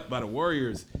got swept by the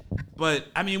Warriors. But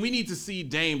I mean, we need to see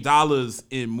Dame Dollars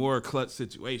in more clutch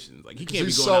situations. Like he can't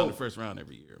be going out in the first round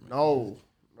every year, man.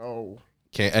 No.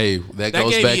 That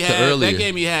goes back to earlier. That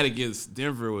game he had against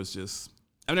Denver was just,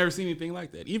 I've never seen anything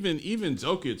like that. Even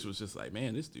Jokic was just like,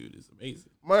 man, this dude is amazing.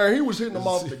 Man, he was hitting them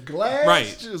off the glass. Right.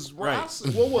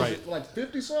 What was it, like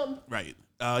 50-something? Right.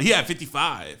 He had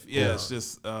 55. Yeah, it's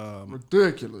just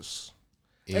ridiculous.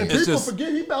 Yeah. And people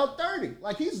forget he about 30.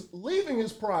 Like he's leaving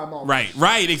his prime on.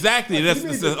 Right, exactly. Like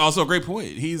that's also a great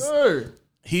point.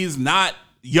 He's not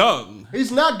young.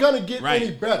 He's not gonna get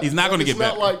any better. He's not gonna get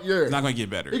better. He's not gonna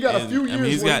get better. He got a few years.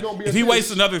 He's gonna be if he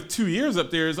wastes another 2 years up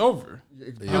there, it's over.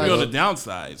 He'll be on the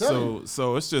downside.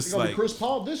 So it's just like Chris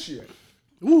Paul this year.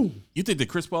 Ooh, you think that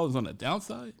Chris Paul is on the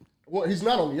downside? Well, he's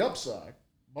not on the upside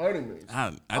by any means.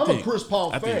 I'm a Chris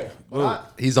Paul fan.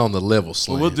 He's on the level.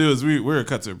 What we'll do is we're gonna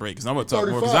cut to a break because I'm gonna talk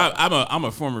more because I'm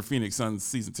a former Phoenix Suns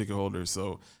season ticket holder,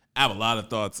 so I have a lot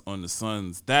of thoughts on the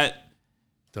Suns.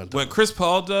 What Chris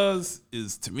Paul does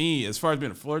is, to me, as far as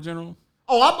being a floor general.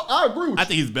 Oh, I agree with you. I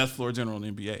think he's the best floor general in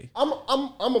the NBA.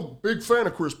 I'm a big fan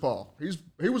of Chris Paul.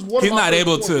 He was one. He's not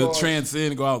able to transcend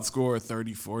and go out and score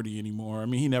 30, 40 anymore. I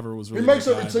mean, he never was really. He makes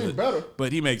every team better.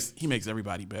 But he makes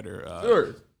everybody better.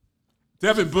 Sure.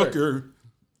 Devin Booker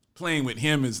playing with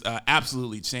him is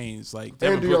absolutely changed. Like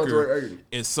Devin Booker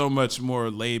is so much more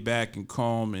laid back and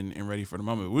calm and ready for the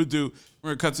moment. We're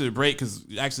gonna cut to the break because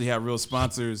we actually have real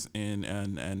sponsors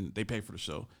and they pay for the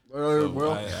show.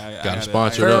 Gotta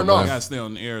sponsor it up. I gotta stay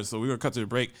on the air, so we're gonna cut to the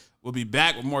break. We'll be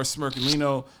back with more Smirk and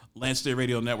Lino, Lance J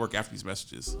Radio Network after these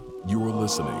messages. You are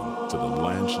listening to the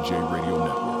Lance J Radio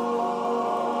Network.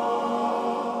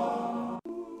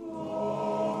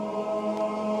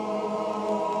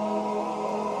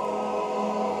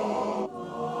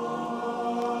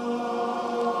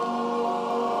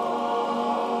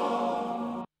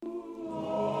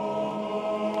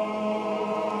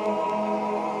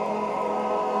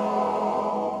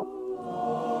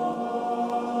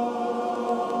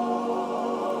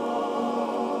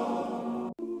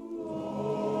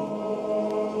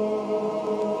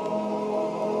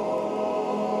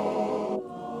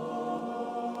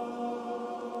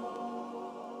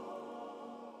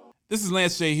 This is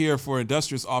Lance J here for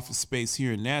Industrious Office Space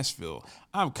here in Nashville.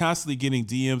 I'm constantly getting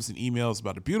DMs and emails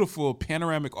about the beautiful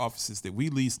panoramic offices that we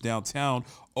lease downtown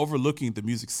overlooking the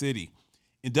Music City.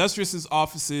 Industrious's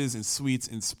offices and suites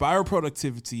inspire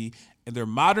productivity and their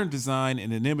modern design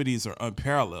and amenities are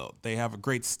unparalleled. They have a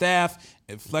great staff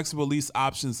and flexible lease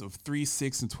options of 3,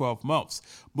 6, and 12 months.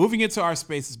 Moving into our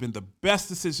space has been the best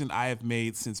decision I have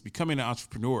made since becoming an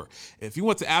entrepreneur. If you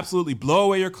want to absolutely blow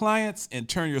away your clients and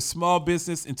turn your small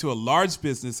business into a large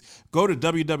business, go to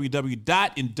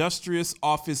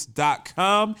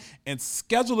www.industriousoffice.com and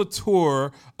schedule a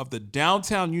tour of the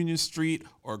downtown Union Street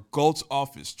or Gulch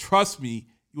office. Trust me,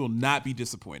 you will not be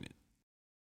disappointed.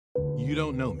 You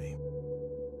don't know me.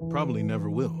 Probably never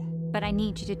will. But I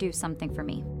need you to do something for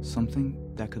me.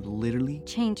 Something that could literally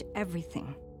change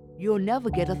everything. You'll never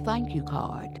get a thank you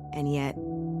card. And yet,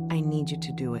 I need you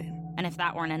to do it. And if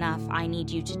that weren't enough, I need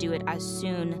you to do it as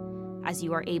soon as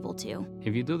you are able to.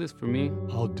 If you do this for me,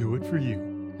 I'll do it for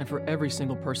you. And for every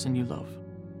single person you love.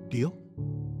 Deal?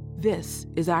 This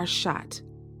is our shot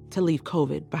to leave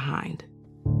COVID behind.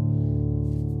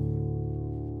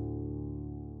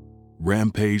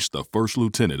 Rampage, the first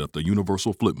lieutenant of the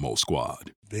Universal Flipmo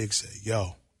Squad. Big say,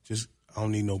 yo, I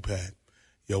don't need no pad.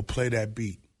 Yo, play that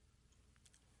beat.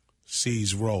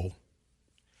 C's roll.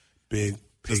 Big.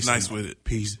 Just nice with it.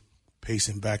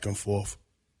 Pacing back and forth.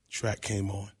 Track came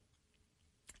on.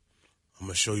 I'm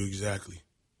going to show you exactly.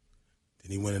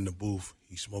 Then he went in the booth.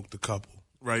 He smoked a couple.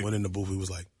 Right. Went in the booth. He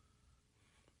was like,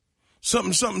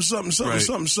 something.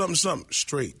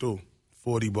 Straight through.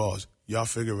 40 bars. Y'all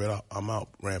figure it out. I'm out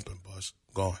ramping, boss.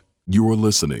 Gone. You are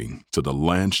listening to the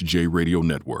Lance J Radio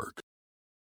Network.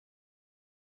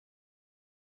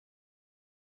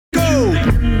 Go! You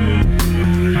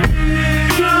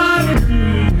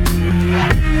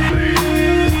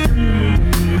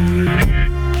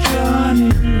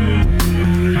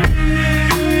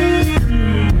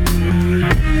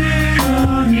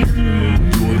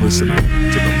are listening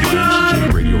to the Lance J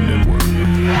Radio Network.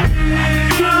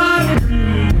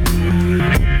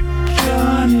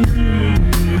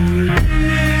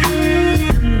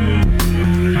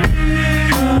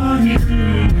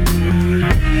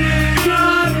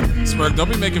 Smirk, don't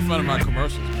be making fun of my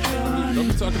commercials, man. Don't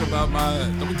be talking about my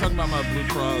Blue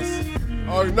Cross.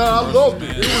 Oh no, I love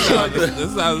it.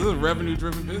 This is a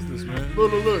revenue-driven business, man.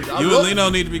 Look. You and Lino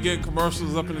need to be getting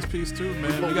commercials up in this piece too,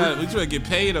 man. We try to get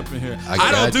paid up in here.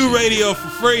 I don't do radio for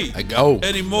free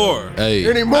anymore.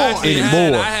 Anymore.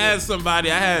 I had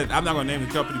somebody. I'm not gonna name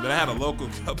the company, but I had a local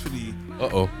company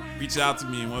reach out to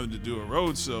me and wanted to do a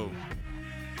road show.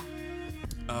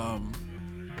 And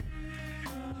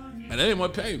they didn't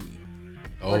want to pay me.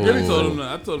 I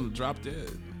told them to drop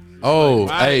dead.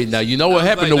 Now you know what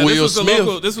happened to Will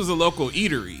Smith? This was a local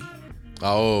eatery.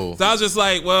 So I was just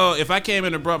like, well, if I came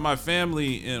in and brought my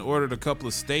family and ordered a couple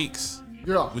of steaks,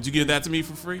 would you give that to me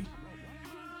for free?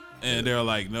 And they're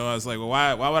like, no. I was like, well,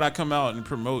 why would I come out and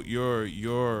promote your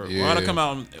why would I come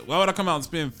out and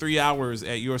spend 3 hours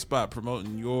at your spot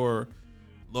promoting your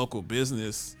local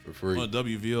business for free on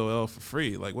WVOL for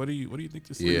free? Like, what do you think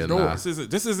this is? Nah.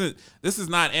 This is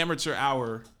not amateur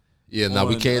hour. Yeah,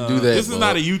 we can't do that. This is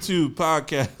not a YouTube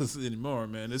podcast anymore,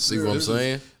 man. See what I'm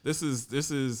saying? This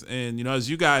is, and as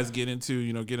you guys get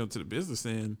into the business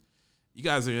end, you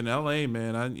guys are in LA,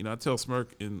 man. I tell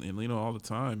Smirk and Lino all the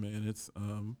time, man.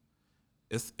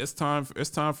 It's time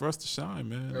for us to shine,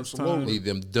 man. Absolutely. Need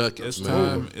them ducats,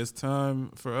 man. It's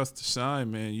time for us to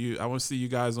shine, man. I want to see you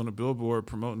guys on the billboard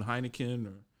promoting Heineken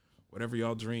or whatever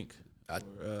y'all drink. I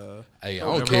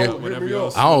don't care.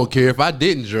 I don't care if I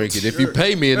didn't drink it. If you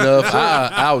pay me enough,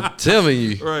 I'll telling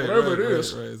you. Whatever it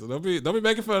is. Right. So don't be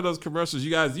making fun of those commercials.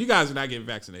 You guys are not getting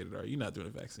vaccinated, are you? You're not doing a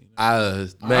vaccine. I'm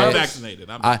vaccinated.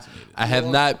 I have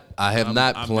not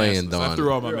planned on. I threw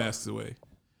all my masks away.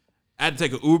 I had to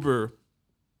take an Uber.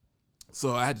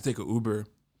 So I had to take an Uber.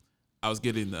 I was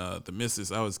getting the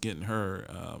missus. I was getting her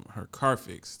car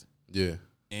fixed. Yeah.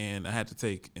 And I had to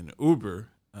take an Uber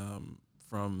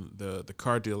from the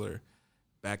car dealer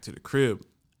back to the crib.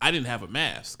 I didn't have a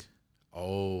mask.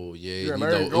 Oh yeah,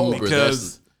 Uber,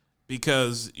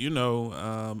 because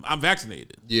I'm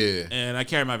vaccinated. Yeah, and I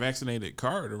carry my vaccinated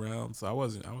card around, so I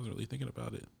wasn't really thinking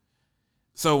about it.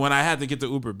 So when I had to get the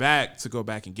Uber back to go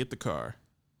back and get the car,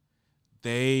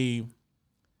 they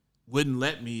wouldn't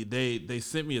let me. They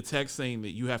sent me a text saying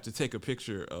that you have to take a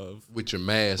picture with your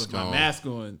mask on. My mask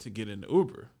on to get in the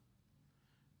Uber.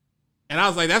 And I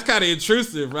was like, that's kind of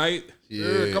intrusive, right?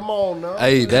 Yeah, come on now.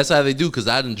 Hey, that's how they do, because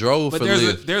I done drove for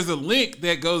Lyft. There's a link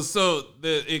that goes,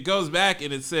 it goes back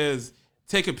and it says,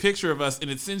 take a picture of us, and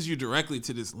it sends you directly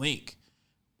to this link.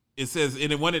 It says,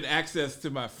 and it wanted access to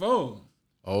my phone.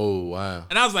 Oh, wow.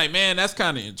 And I was like, man, that's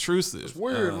kind of intrusive. It's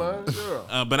weird, man.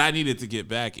 Yeah. But I needed to get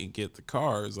back and get the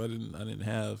cars. I didn't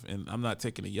have, and I'm not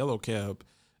taking a yellow cab.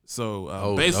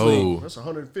 So basically, that's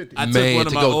 $150. I took one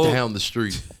of my down the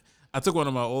street. I took one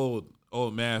of my old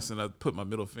masks and I put my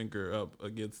middle finger up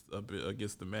against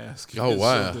the mask. Oh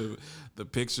wow! The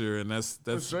picture, and that's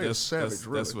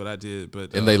what I did.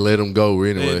 But and they let him go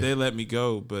anyway. They let me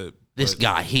go, but this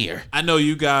guy here. I know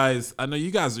you guys are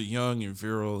young and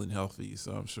virile and healthy,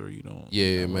 so I'm sure you don't.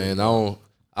 Yeah, man.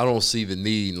 I don't see the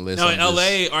need unless. No, in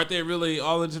LA, aren't they really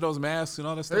all into those masks and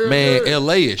all that stuff? Man,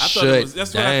 LA is shut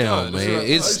down, man.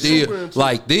 It's still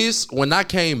like this. When I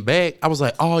came back, I was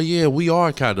like, oh yeah, we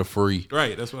are kind of free.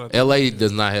 Right, that's what I thought. LA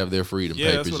does not have their freedom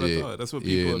papers that's what yet. I thought. That's what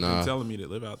people have been telling me that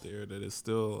live out there, that it's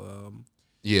still.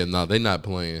 Yeah, no, they're not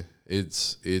playing.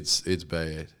 It's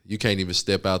bad. You can't even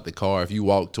step out the car. If you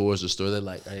walk towards the store, they're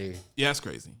like, hey. Yeah, that's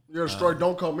crazy. You're straight,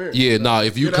 don't come in. Yeah, no,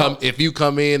 if you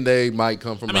come in, they might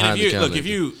come from behind the counter.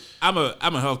 Look, I'm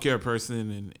a healthcare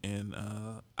person and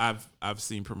I've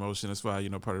seen promotion. That's why,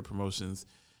 part of the promotions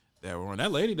that were on.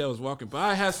 That lady that was walking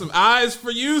by had some eyes for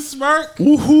you, Smirk.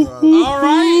 All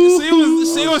right.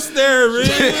 She was staring real.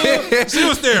 She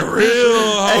was staring real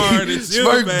hard. Hey,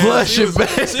 Smirk blushing, man.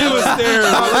 She was staring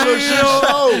real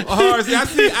hard. See,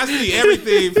 I see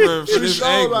everything from this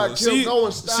angle. She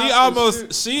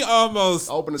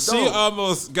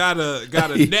almost got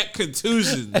a neck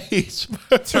contusion.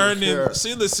 Turning.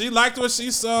 She liked what she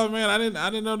saw, man.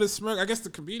 I didn't know this Smirk. I guess the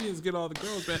comedians get all the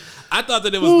girls, man. I thought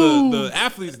that it was the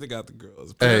athletes that got the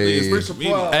girls.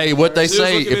 Hey, what they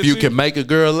say, if you can make a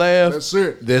girl laugh, that's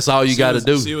it. That's all you got to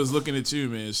do. She was looking at you,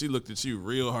 man. She looked at you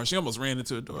real hard. She almost ran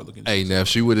into a door looking at you. Hey, now if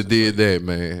she would have did that,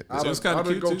 man. She was kind of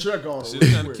cute too. Check on her. She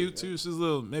was kind of cute too. She's a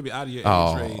little maybe out of your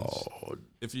age range.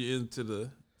 If you're into the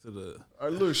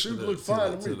look, she looked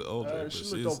fine to me. The older, she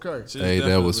looked okay. Hey,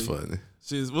 that was funny.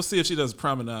 We'll see if she does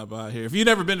promenade by here. If you've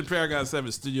never been to Paragon 7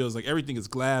 Studios, like everything is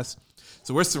glass.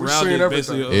 So we're surrounded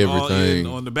basically all in.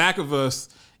 On the back of us,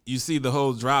 you see the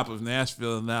whole drop of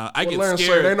Nashville. Now I get scared.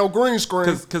 Say, ain't no green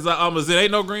screen. Because it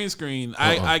ain't no green screen.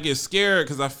 I get scared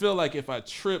because I feel like if I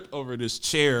trip over this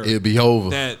chair, it'll be over.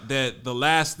 That the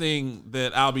last thing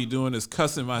that I'll be doing is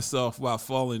cussing myself while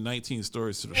falling 19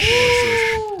 stories to the floor.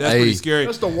 So that's pretty scary.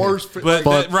 That's the worst. But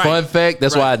fun fact,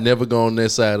 that's why I never go on that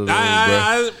side of the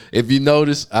room, bro. If you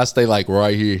notice, I stay like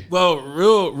right here. Well,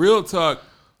 real talk.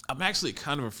 I'm actually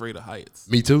kind of afraid of heights.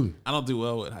 Me too. I don't do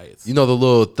well with heights. You know the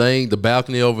little thing, the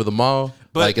balcony over the mall?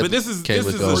 But this is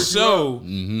a show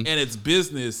and it's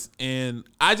business. And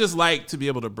I just like to be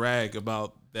able to brag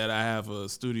about that I have a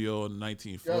studio on the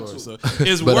 19th floor. So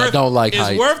it's but I don't like heights.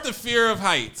 It's worth the fear of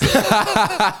heights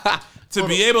to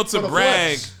be able to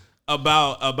brag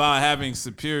about having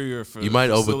superior. You might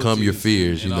overcome your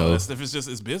fears, and all that stuff.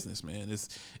 It's business, man.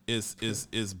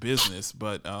 It's business,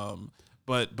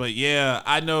 But yeah,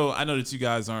 I know that you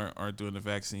guys aren't doing the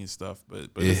vaccine stuff, but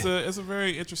it's a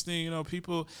very interesting,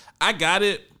 people. I got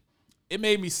it. It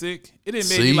made me sick. It didn't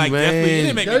make me deathly. It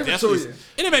didn't make me deathly. It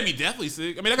didn't make me deathly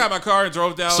sick. I mean, I got my car and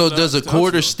drove down. So does a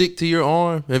quarter stick to your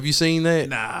arm? Have you seen that?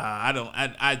 Nah, I don't.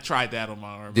 I tried that on my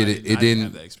arm. Did it? It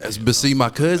didn't. But see, my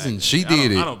cousin, she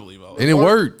did it. I don't believe all that. And it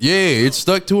worked. Yeah, it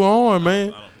stuck to her arm,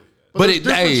 man. But look,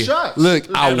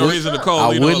 I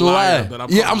wouldn't lie.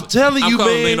 I'm telling you,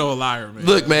 man. Leno a liar, man.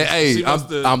 Look, man. Hey,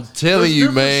 I'm telling you,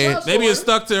 man. Maybe it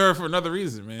stuck to her for another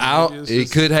reason, man.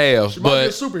 It could have, but a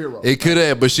superhero. It could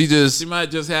have, but she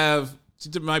might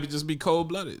just be cold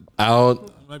blooded.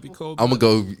 Might be cold. I'm gonna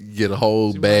go get a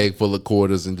whole bag full of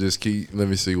quarters and just let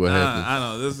me see what happens. I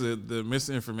know this is the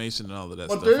misinformation and all of that.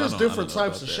 But there's different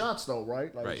types of shots, though,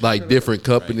 right? Like different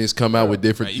companies come out with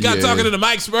different. You got talking to the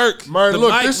mic, Smirk. Man,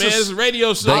 look, this is a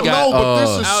radio show. I know, but this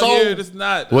is so. Here, it's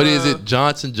not. What is it,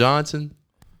 Johnson?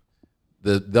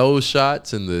 Those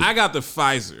shots and the. I got the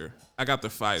Pfizer.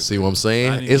 See what I'm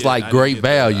saying? It's like great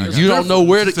value. You don't know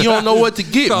where you don't know what to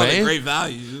get, man. Great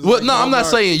value. Well, no, I'm not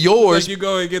saying yours. Like you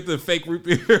go and get the fake root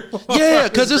beer. Yeah,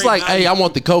 because it's like, hey, I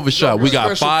want the COVID shot. We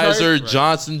got Pfizer,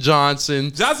 Johnson.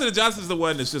 Johnson & Johnson's the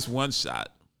one that's just one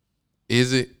shot.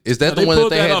 Is it? Is that the one that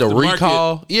they had to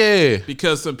recall? Yeah.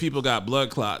 Because some people got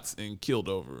blood clots and killed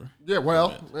over. Yeah,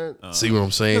 well. See what I'm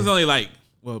saying? It was only like,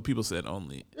 people said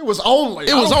only. It was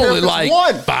only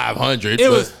like 500. It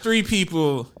was 3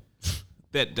 people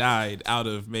that died out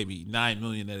of maybe 9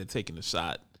 million that had taken the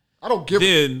shot. I don't give.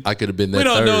 Then I could have been that. We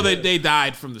don't know that they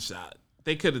died from the shot.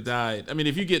 They could have died. I mean,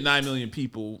 if you get 9 million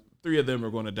people, 3 of them are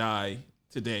going to die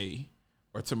today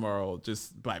or tomorrow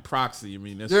just by proxy. I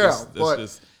mean, that's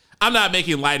just. I'm not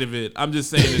making light of it. I'm just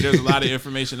saying that there's a lot of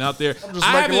information out there.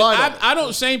 I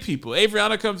don't shame people.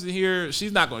 Adriana comes in here.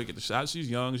 She's not going to get the shot. She's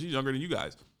young. She's younger than you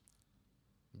guys.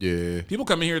 Yeah. People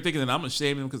come in here thinking that I'm going to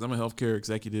shame them because I'm a healthcare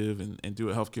executive and do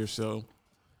a healthcare show.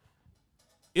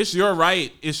 It's your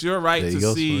right. It's your right to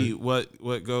go, see what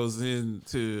goes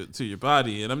into your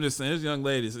body. And I'm just saying, this young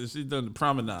lady, she's doing the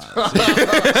promenade.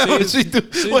 She's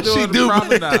doing the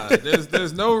promenade.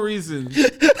 There's no reason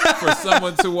for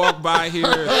someone to walk by here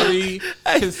 3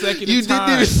 consecutive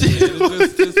times.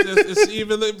 It's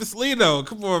even it's Lino.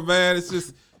 Come on, man. It's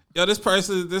just. Yo, this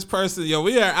person, yo,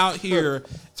 we are out here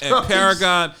at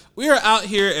Paragon. We are out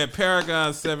here at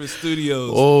Paragon 7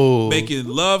 Studios making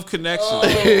love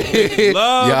connections.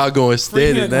 Y'all going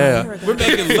steady now. We're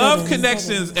making love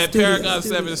connections at Paragon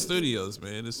 7 Studios,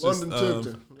 man. It's just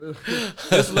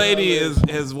this lady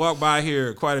has walked by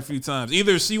here quite a few times.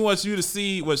 Either she wants you to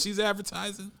see what she's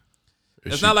advertising.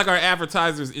 It's not like our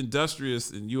advertisers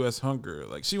industrious in U.S. hunger.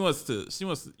 Like she wants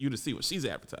you to see what she's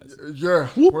advertising. Yeah.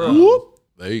 Whoop, whoop.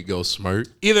 There you go, Smirk.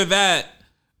 Either that,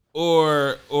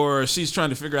 or she's trying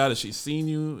to figure out if she's seen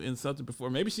you in something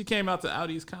before. Maybe she came out to Out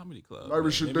East Comedy Club.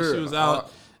 Maybe she did. She was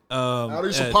out. Out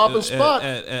East, a popping spot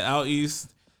at Out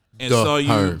East, and saw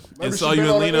you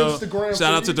and Lino.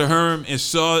 Shout out to DeHerm and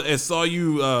saw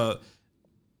you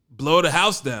blow the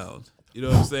house down. You know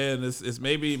what I'm saying? It's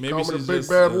maybe she's a big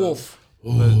just bad wolf.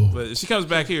 But if she comes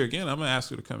back here again, I'm gonna ask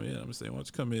her to come in. I'm gonna say, why don't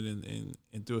you come in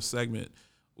and do a segment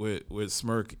with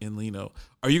Smirk and Lino.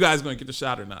 Are you guys going to get the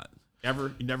shot or not?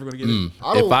 Ever? You're never going to get it?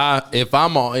 If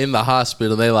I'm in the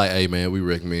hospital, they like, hey man, we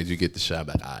recommend you get the shot.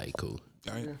 But all right, cool.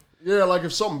 All right. Yeah, like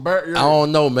if something bad. Yeah. I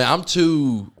don't know, man. I'm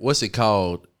too. What's it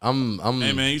called? I'm.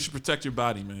 Hey man, you should protect your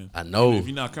body, man. I know. If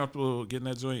you're not comfortable getting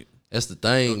that joint. That's the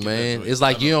thing, man. It's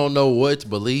like you don't know what to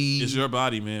believe. It's your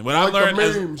body, man. What I've learned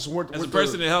as a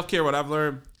person in healthcare, what I've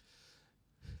learned.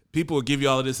 People will give you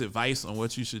all of this advice on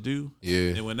what you should do.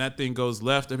 Yeah. And when that thing goes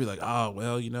left, they'll be like, oh,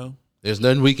 well, you know. There's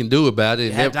nothing we can do about it.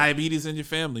 You have diabetes in your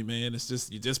family, man. It's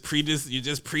just, you're just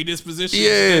predispositioned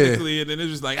yeah. genetically. And then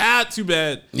it's just like, too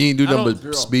bad. You ain't do nothing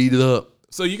but speed it up.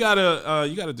 So you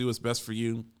gotta do what's best for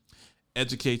you.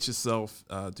 Educate yourself.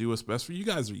 Do what's best for you. You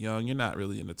guys are young. You're not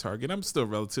really in the target. I'm still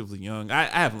relatively young. I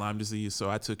have Lyme disease, so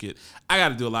I took it. I got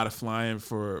to do a lot of flying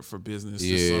for business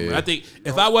this summer. I think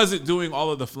if I wasn't doing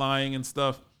all of the flying and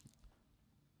stuff,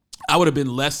 I would have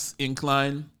been less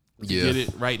inclined to get it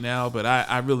right now, but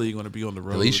I really going to be on the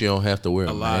road. At least you don't have to wear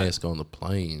a mask on the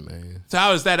plane, man. So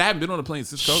how is that? I haven't been on a plane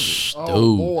since COVID.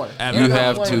 Oh, boy. You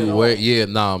have to wear. Yeah,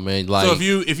 man. Like, so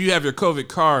if you have your COVID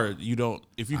card, you don't.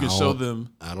 If you can show them,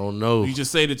 I don't know. You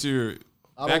just say that you're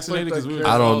vaccinated.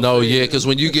 I don't know. Yeah, because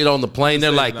when you get on the plane,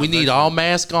 they're like, we need all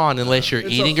masks on unless you're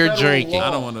eating or drinking.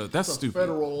 I don't want to. That's stupid.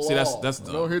 See, that's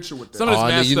dumb. Don't hit you with that. Some of this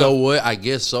mask you know what? I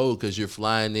guess so, because you're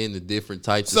flying into different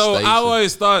types of states. So I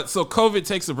always thought, COVID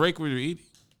takes a break when you're eating.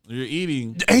 You're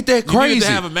eating. Ain't that crazy? You need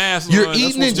to have a mask. You're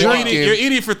eating and drinking. You're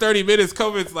eating for 30 minutes.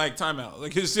 COVID's like timeout.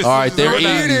 Like it's just. All right, they're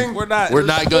eating. We're not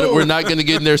gonna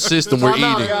get in their system. We're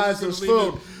eating. Guys, there's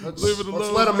food. Let's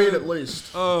let them eat at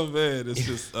least. Oh man, it's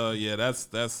just.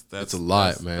 That's a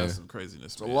lot, man. That's some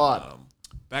craziness. It's a lot.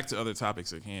 Back to other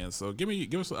topics at hand. So give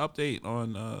us an update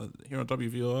on here on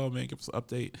WVOL, man. Give us an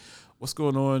update. What's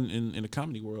going on in the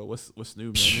comedy world? What's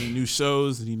new, man? Any new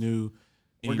shows? Any new?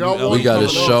 We got a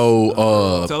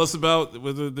show. Tell us about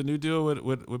the new deal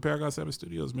with Paragon 7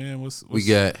 Studios, man. We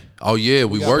got? Oh yeah,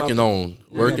 we working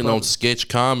on sketch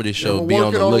comedy show. Be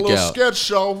on the lookout. A little sketch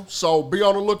show, so be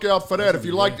on the lookout for that. If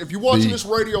you're watching this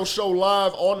radio show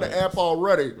live on the app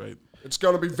already, it's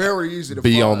gonna be very easy to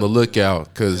be on the lookout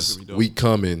because we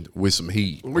coming with some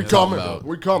heat. We coming,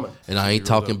 and I ain't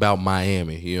talking about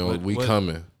Miami. You know, we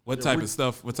coming. What type of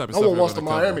stuff? What type of no stuff? one wants the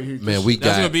Miami Heat. Man,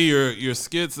 that's gonna be your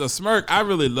skits. Smirk, I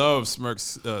really love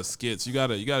Smirk's skits. You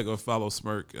gotta go follow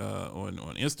Smirk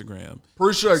on Instagram.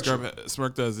 Appreciate you.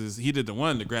 Smirk he did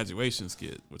the graduation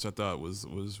skit, which I thought was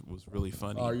really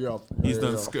funny. He's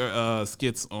done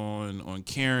skits on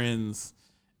Karens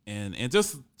and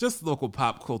just local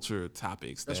pop culture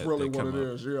topics. That's really what it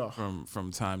is. Yeah.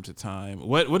 From time to time.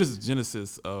 What is the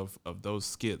genesis of those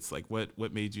skits? Like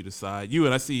what made you decide?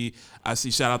 I see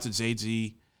shout out to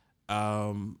JG,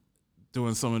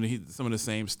 doing some of the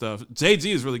same stuff.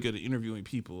 JG is really good at interviewing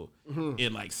people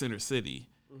in like Center City,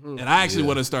 and I actually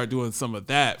want to start doing some of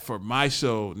that for my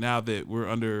show now that we're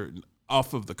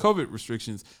off of the COVID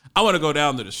restrictions. I want to go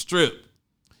down to the Strip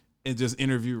and just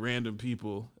interview random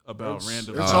people about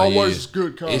random. It's always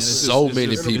good content. It's so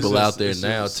many people out there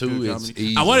now too. It's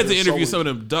easy. I wanted to interview some of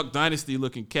them Duck Dynasty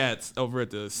looking cats over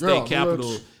at the state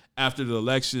capitol after the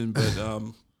election, but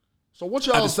So what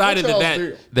y'all? I decided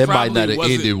that might not have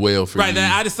ended well for you. Right.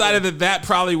 I decided that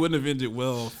probably wouldn't have ended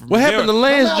well for me. What happened to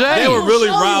Lance James? They were really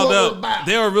riled up.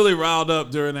 They were really riled up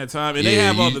during that time, and they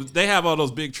have all those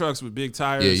big trucks with big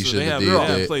tires. Yeah, you so should have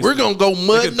did that. We're gonna go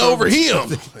mudding over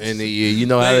him, and you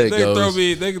know how that goes.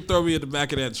 They can throw me in the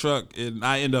back of that truck, and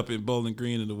I end up in Bowling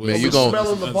Green in the woods. Man, you gonna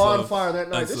smelling the bonfire that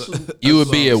night. You would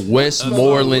be at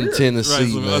Westmoreland,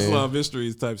 Tennessee, man. That's Love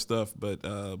Mysteries type stuff. But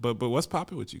what's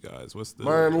popping with you guys?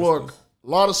 Look. A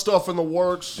lot of stuff in the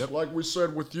works. Yep. Like we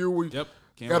said with you, we got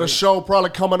a show probably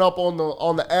coming up on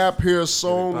the app here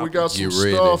soon. We got some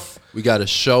stuff. We got a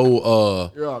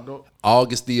show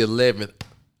August the 11th.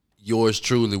 Yours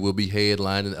truly will be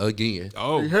headlining again.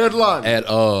 Oh, headlining at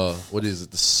what is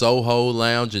it? The Soho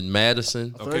Lounge in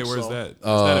Madison. Okay, where's that? Is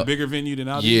that a bigger venue than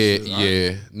ours?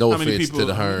 Yeah. No offense to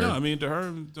the Hearn. No, I mean the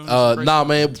Hearn.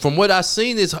 Man. From what I've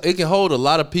seen, it can hold a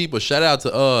lot of people. Shout out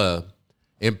to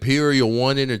Imperial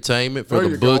One Entertainment for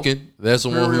the booking. Go. That's the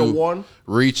one who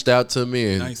reached out to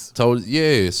me and told.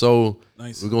 Yeah, so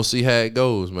we're gonna see how it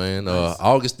goes, man.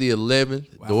 August the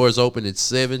 11th. Wow. Doors open at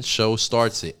 7. Show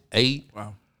starts at 8.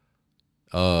 Wow.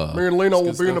 Me and Lino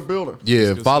will be in the building.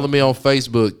 Yeah, follow me on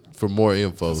Facebook for more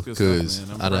info because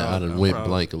I done went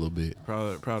blank a little bit.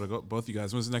 Proud of both you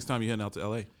guys. When's the next time you're heading out to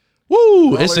LA?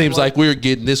 Woo! It seems like we're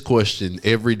getting this question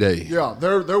every day. Yeah,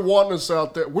 they're wanting us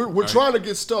out there. We're trying to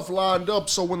get stuff lined up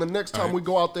so when the next time we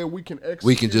go out there, we can execute.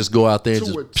 We can just go out there and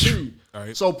just. All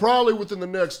right. So probably within the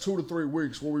next 2 to 3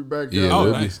 weeks, we'll be back down.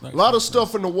 Yeah, nice. A lot of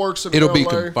stuff in the works in It'll LA. be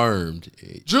confirmed.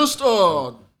 Just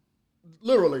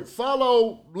literally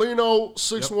follow Lino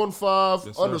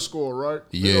 615 _ right?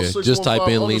 Yeah, Lino just type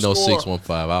in Lino _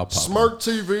 615. I'll pop Smirk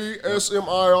TV,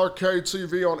 SMIRK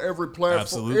TV on every platform.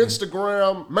 Absolutely.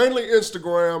 Instagram, mainly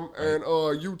Instagram and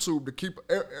YouTube to keep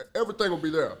everything will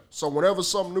be there. So whenever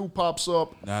something new pops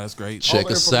up, that's great. Check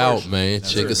us out, man.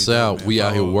 Check us out. We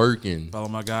out here working. Follow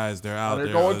my guys. They're out.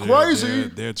 They're going crazy.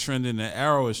 They're trending. The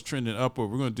arrow is trending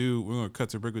upward. We're gonna cut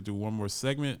to break. We'll do one more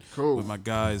segment with my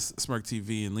guys, Smirk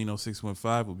TV and Lino 615.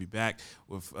 We'll be back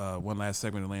with one last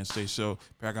segment of the Lance J Show,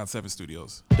 Paragon 7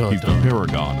 Studios. He's the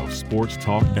paragon of sports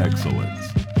talk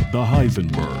excellence, the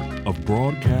Heisenberg of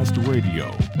broadcast radio,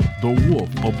 the Wolf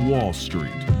of Wall Street.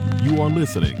 You are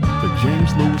listening to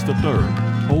James Lewis III,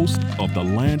 host of the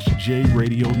Lance J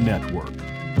Radio Network.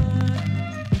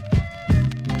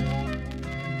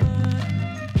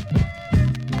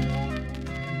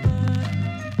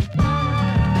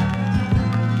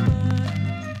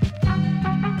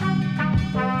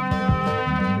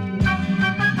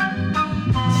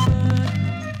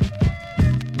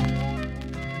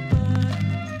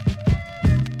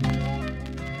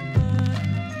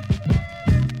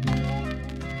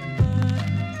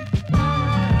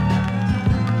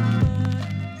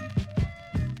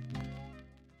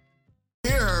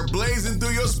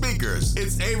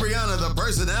 It's Ariana the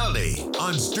Personality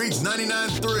on Streets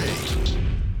 99.3.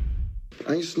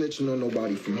 I ain't snitching on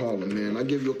nobody from Harlem, man. I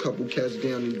give you a couple cats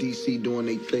down in D.C. doing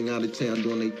their thing, out of town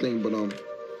doing their thing, but I'm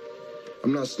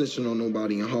not snitching on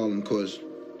nobody in Harlem, because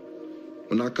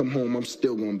when I come home, I'm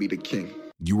still going to be the king.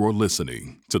 You are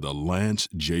listening to the Lance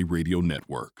J Radio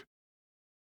Network.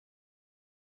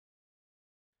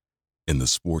 In the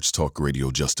sports talk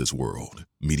radio justice world,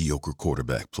 mediocre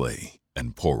quarterback play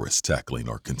and porous tackling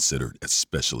are considered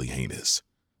especially heinous.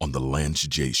 On the Lance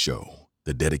J Show,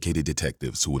 the dedicated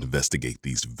detectives who investigate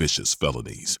these vicious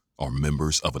felonies are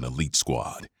members of an elite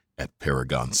squad at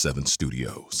Paragon 7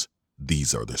 Studios.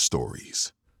 These are their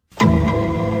stories.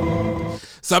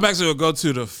 So I'm actually going to go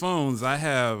to the phones.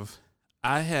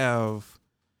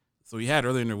 So we had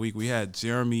earlier in the week, we had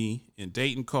Jeremy in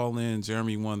Dayton call in.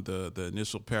 Jeremy won the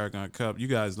initial Paragon Cup. You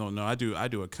guys don't know, I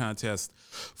do a contest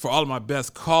for all of my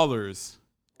best callers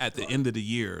at the end of the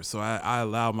year. So I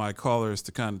allow my callers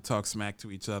to kind of talk smack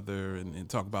to each other and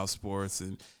talk about sports.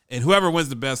 And whoever wins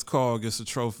the best call gets a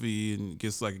trophy and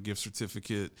gets like a gift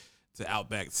certificate to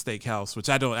Outback Steakhouse, which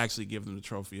I don't actually give them the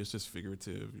trophy. It's just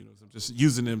figurative. You know, so I'm just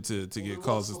using them to get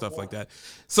calls and stuff like that.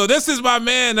 So this is my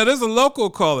man. Now, there's a local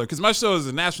caller because my show is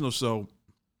a national show.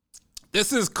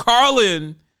 This is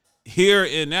Carlin here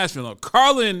in Nashville. Now,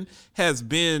 Carlin has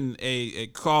been a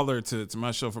caller to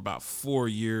my show for about 4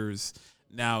 years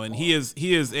now, and he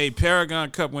is a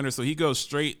Paragon Cup winner, so he goes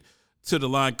straight to the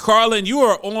line. Carlin, you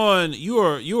are on. You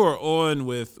are on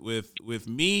with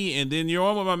me, and then you're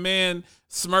on with my man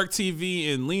Smirk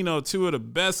TV and Lino, two of the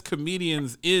best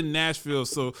comedians in Nashville.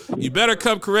 So you better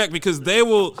come correct because they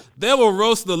will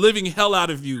roast the living hell out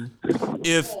of you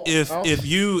if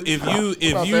you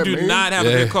do not have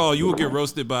a good call. You will get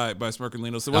roasted by Smirk and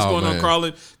Lino. So what's going on,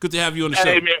 Carlin? Good to have you on the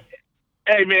show.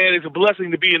 Hey, man, it's a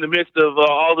blessing to be in the midst of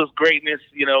all this greatness,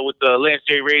 with Lance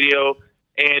J Radio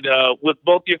and with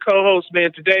both your co-hosts,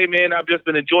 man. Today, man, I've just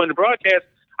been enjoying the broadcast.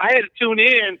 I had to tune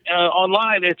in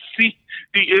online and see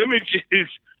the images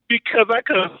because I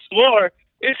could have swore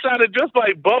it sounded just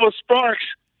like Bubba Sparks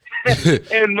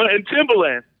and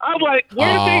Timberland. I'm like,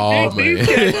 where did they dig these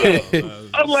guys?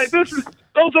 I'm like, those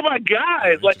are my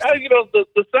guys. Like,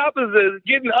 the South is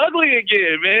getting ugly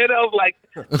again, man. I was like,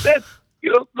 that's.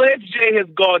 Lance J has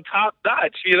gone top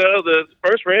notch. The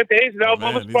first Rampage, now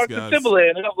Bubba Sparks and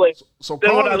Timberland, and I'm like, so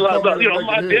Carlin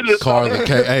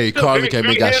came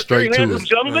and got straight to it.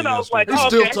 Gentlemen, I was like, he's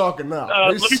still talking now.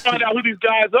 Let me find out who these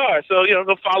guys are. So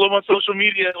go follow them on social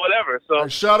media and whatever. So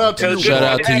shout out to you. Shout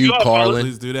out to you, Carlin.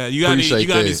 Please do that. You got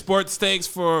any sports takes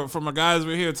for my guys?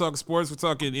 We're here talking sports. We're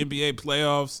talking NBA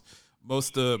playoffs.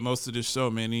 Most of this show,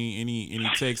 man. Any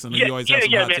takes? I know you always have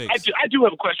some hot man. takes. I do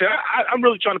have a question. I'm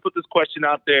really trying to put this question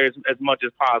out there as much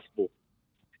as possible.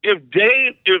 If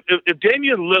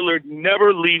Damian Lillard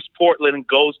never leaves Portland and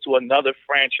goes to another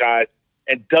franchise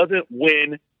and doesn't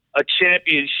win a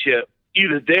championship,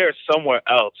 either there or somewhere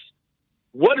else,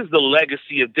 what is the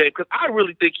legacy of Dame? Because I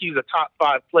really think he's a top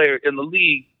 5 player in the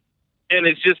league, and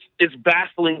it's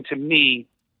baffling to me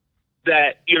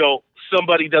that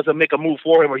somebody doesn't make a move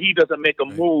for him or he doesn't make a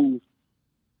move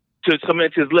to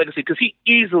cement his legacy, because he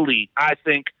easily, I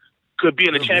think, could be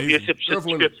in a championship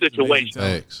situation.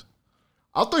 Thanks.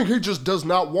 I think he just does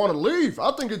not want to leave.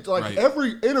 I think it's like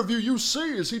every interview you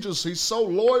see is he's so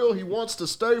loyal. He wants to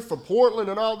stay for Portland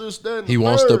and all this, that, and he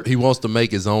wants to make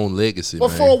his own legacy. But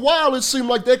man. for a while, it seemed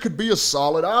like that could be a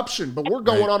solid option. But we're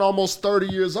going on almost 30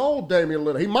 years old, Damian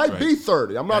Lillard. He might be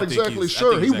 30. I'm not exactly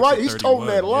sure. He's toting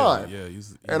that line.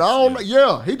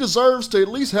 He deserves to at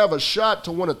least have a shot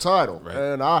to win a title.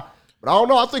 Right. But I don't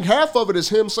know. I think half of it is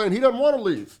him saying he doesn't want to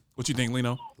leave. What you think,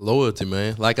 Lino? Loyalty,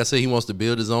 man. Like I said, he wants to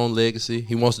build his own legacy.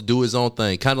 He wants to do his own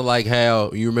thing. Kind of like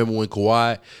how you remember when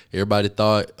Kawhi, everybody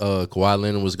thought Kawhi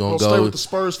Leonard was going to go stay with the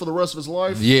Spurs for the rest of his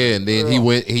life. Yeah, and then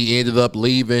he ended up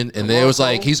leaving, and then it was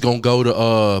like he's going to go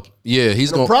to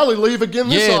he's going to probably leave again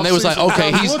this and they was like,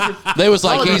 okay, he's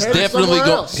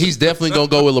definitely going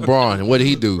to go with LeBron. And what did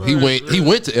he do? He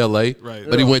went to LA,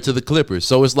 but he went to the Clippers.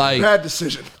 So it's like bad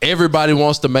decision. Everybody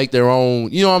wants to make their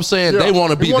own, you know what I'm saying? They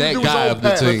want to be that guy of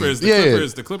the team.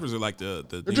 The Clippers are like the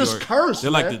they're just cursed.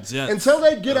 They're like the Jets until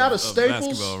they get out of Staples.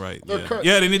 Basketball, right?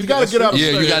 They need to get out of Staples.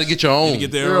 Yeah, you got to get your own.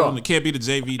 Get their own. It can't be the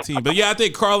JV team. But I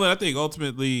think Carlin. I think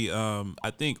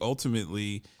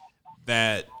ultimately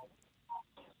that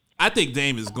I think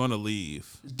Dame is going to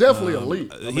leave. He's definitely a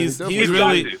leave.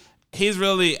 He's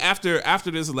really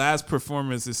after this last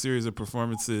performance, this series of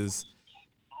performances.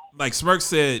 Like Smirk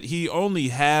said, he only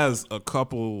has a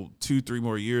couple, 2-3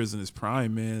 more years in his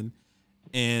prime, man.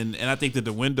 And I think that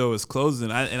the window is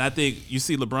closing. I think you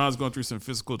see LeBron's going through some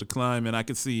physical decline, and I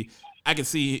could see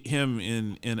him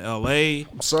in LA.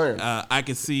 I'm saying I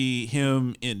could see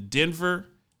him in Denver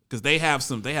because they have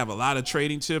a lot of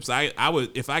trading chips. I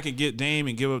would, if I could get Dame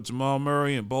and give up Jamal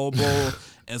Murray and Bol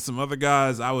and some other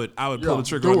guys, I would pull the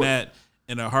trigger on that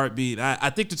in a heartbeat. I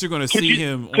think that you're going to see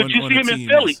him on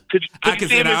the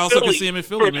team. I also can see him in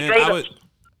Philly, man.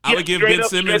 I would give Ben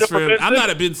Simmons for him. I'm not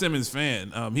a Ben Simmons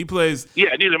fan. He plays.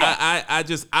 Yeah, neither am I.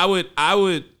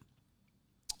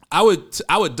 I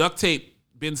would duct tape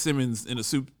Ben Simmons in a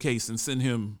suitcase and send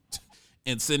him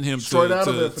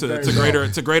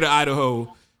to Greater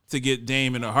Idaho to get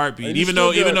Dame in a heartbeat. Even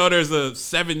though there's a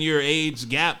 7-year age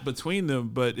gap between them,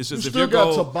 but it's just if your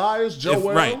goal Tobias,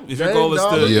 Joel, if your goal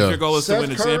is to win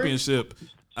a championship.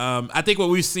 I think what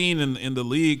we've seen in the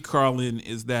league, Carlin,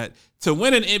 is that to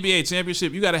win an NBA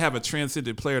championship, you got to have a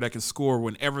transcendent player that can score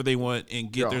whenever they want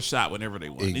and get their shot whenever they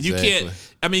want. Exactly. And you can't.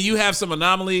 I mean, you have some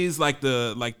anomalies like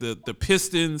the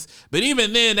Pistons, but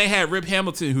even then they had Rip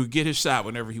Hamilton who get his shot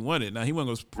whenever he wanted. Now he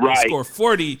wasn't going to score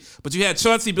 40, but you had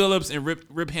Chauncey Billups and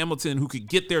Rip Hamilton who could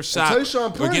get their shot or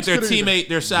get their teammate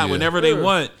their shot whenever they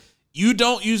want. You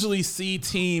don't usually see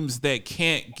teams that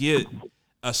can't get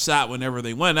a shot whenever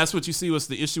they want. That's what you see was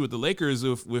the issue with the Lakers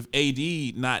with AD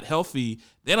not healthy.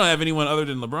 They don't have anyone other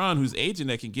than LeBron who's aging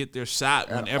that can get their shot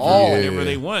whenever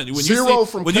they want. When you see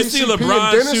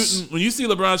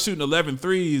LeBron shooting 11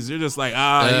 threes, you're just like,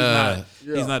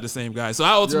 he's not the same guy. So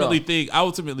I ultimately think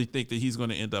that he's going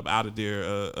to end up out of there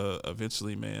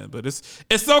eventually, man. But it's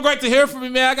so great to hear from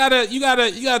you, man. You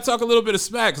gotta talk a little bit of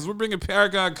smack because we're bringing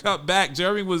Paragon Cup back.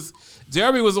 Jeremy was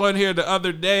on here the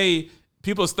other day.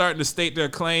 People are starting to state their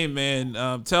claim, man.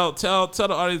 Tell the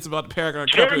audience about the Paragon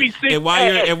Cup and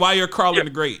why you're Carlin the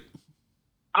Great.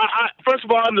 First of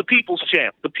all, I'm the people's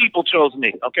champ. The people chose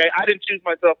me. Okay, I didn't choose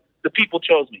myself. The people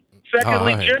chose me.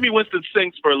 Secondly, Jeremy Winston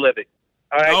sings for a living.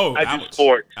 All right, I do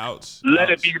sports. Ouch. Let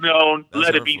it be known.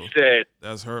 Let it be said.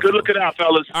 That's hurtful. Good looking out,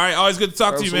 fellas. All right, always good to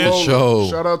talk to you, man. Absolutely.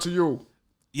 Shout out to you.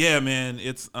 Yeah, man.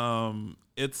 It's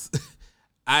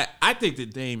I think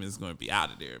that Dame is going to be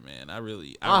out of there, man.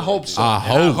 I hope so. I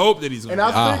hope that he's going to be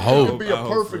out. And I think it could be a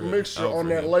perfect mixture on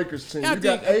that Lakers team. You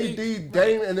got AD,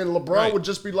 Dame, and then LeBron would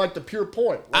just be like the pure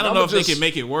point. Like, I don't know if they can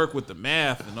make it work with the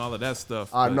math and all of that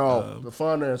stuff. I know the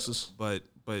finances, but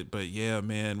yeah,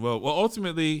 man. Well,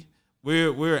 ultimately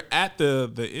we're at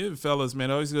the end, fellas.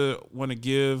 Man, I always want to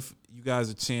give you guys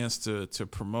a chance to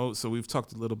promote. So we've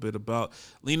talked a little bit about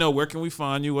Lino. Where can we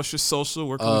find you? What's your social?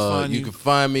 Where can we find you? You can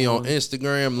find me on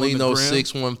Instagram,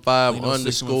 Lino615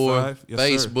 _. Yes,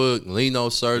 Facebook, Lino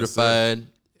Certified.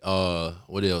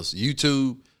 What else?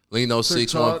 YouTube,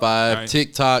 Lino615.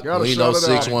 TikTok,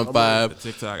 Lino615.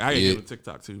 TikTok. I get a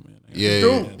TikTok too, man.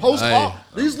 Dude, post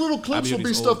these little clips will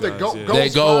be stuff that go. They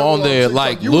go on there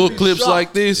like little clips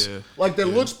like this, like that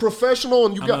looks professional,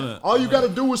 and you got all you got to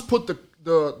do is put the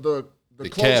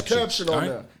closed caption on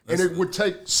there, and it would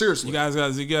take seriously. You guys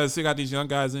got these young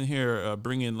guys in here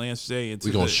bringing Lance J into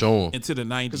we gonna show them into the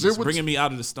 90s, bringing me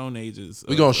out of the Stone Ages.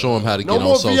 We gonna show them how to get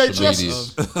on social media.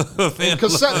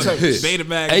 Cassette tapes,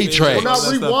 Betamax, A-Tracks. We're not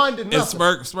rewinding nothing.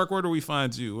 And Smirk, where do we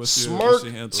find you? What's your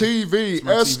handle? TV,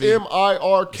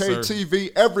 SMIRK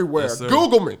TV, everywhere.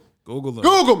 Google me. Google them.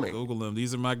 Google them.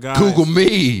 These are my guys. Google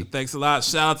me. Thanks a lot.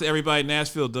 Shout out to everybody in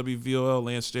Nashville, WVOL,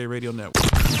 Lance J Radio Network.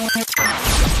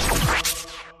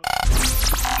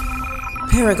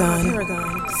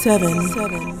 Paragon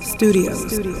 7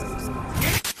 Studios.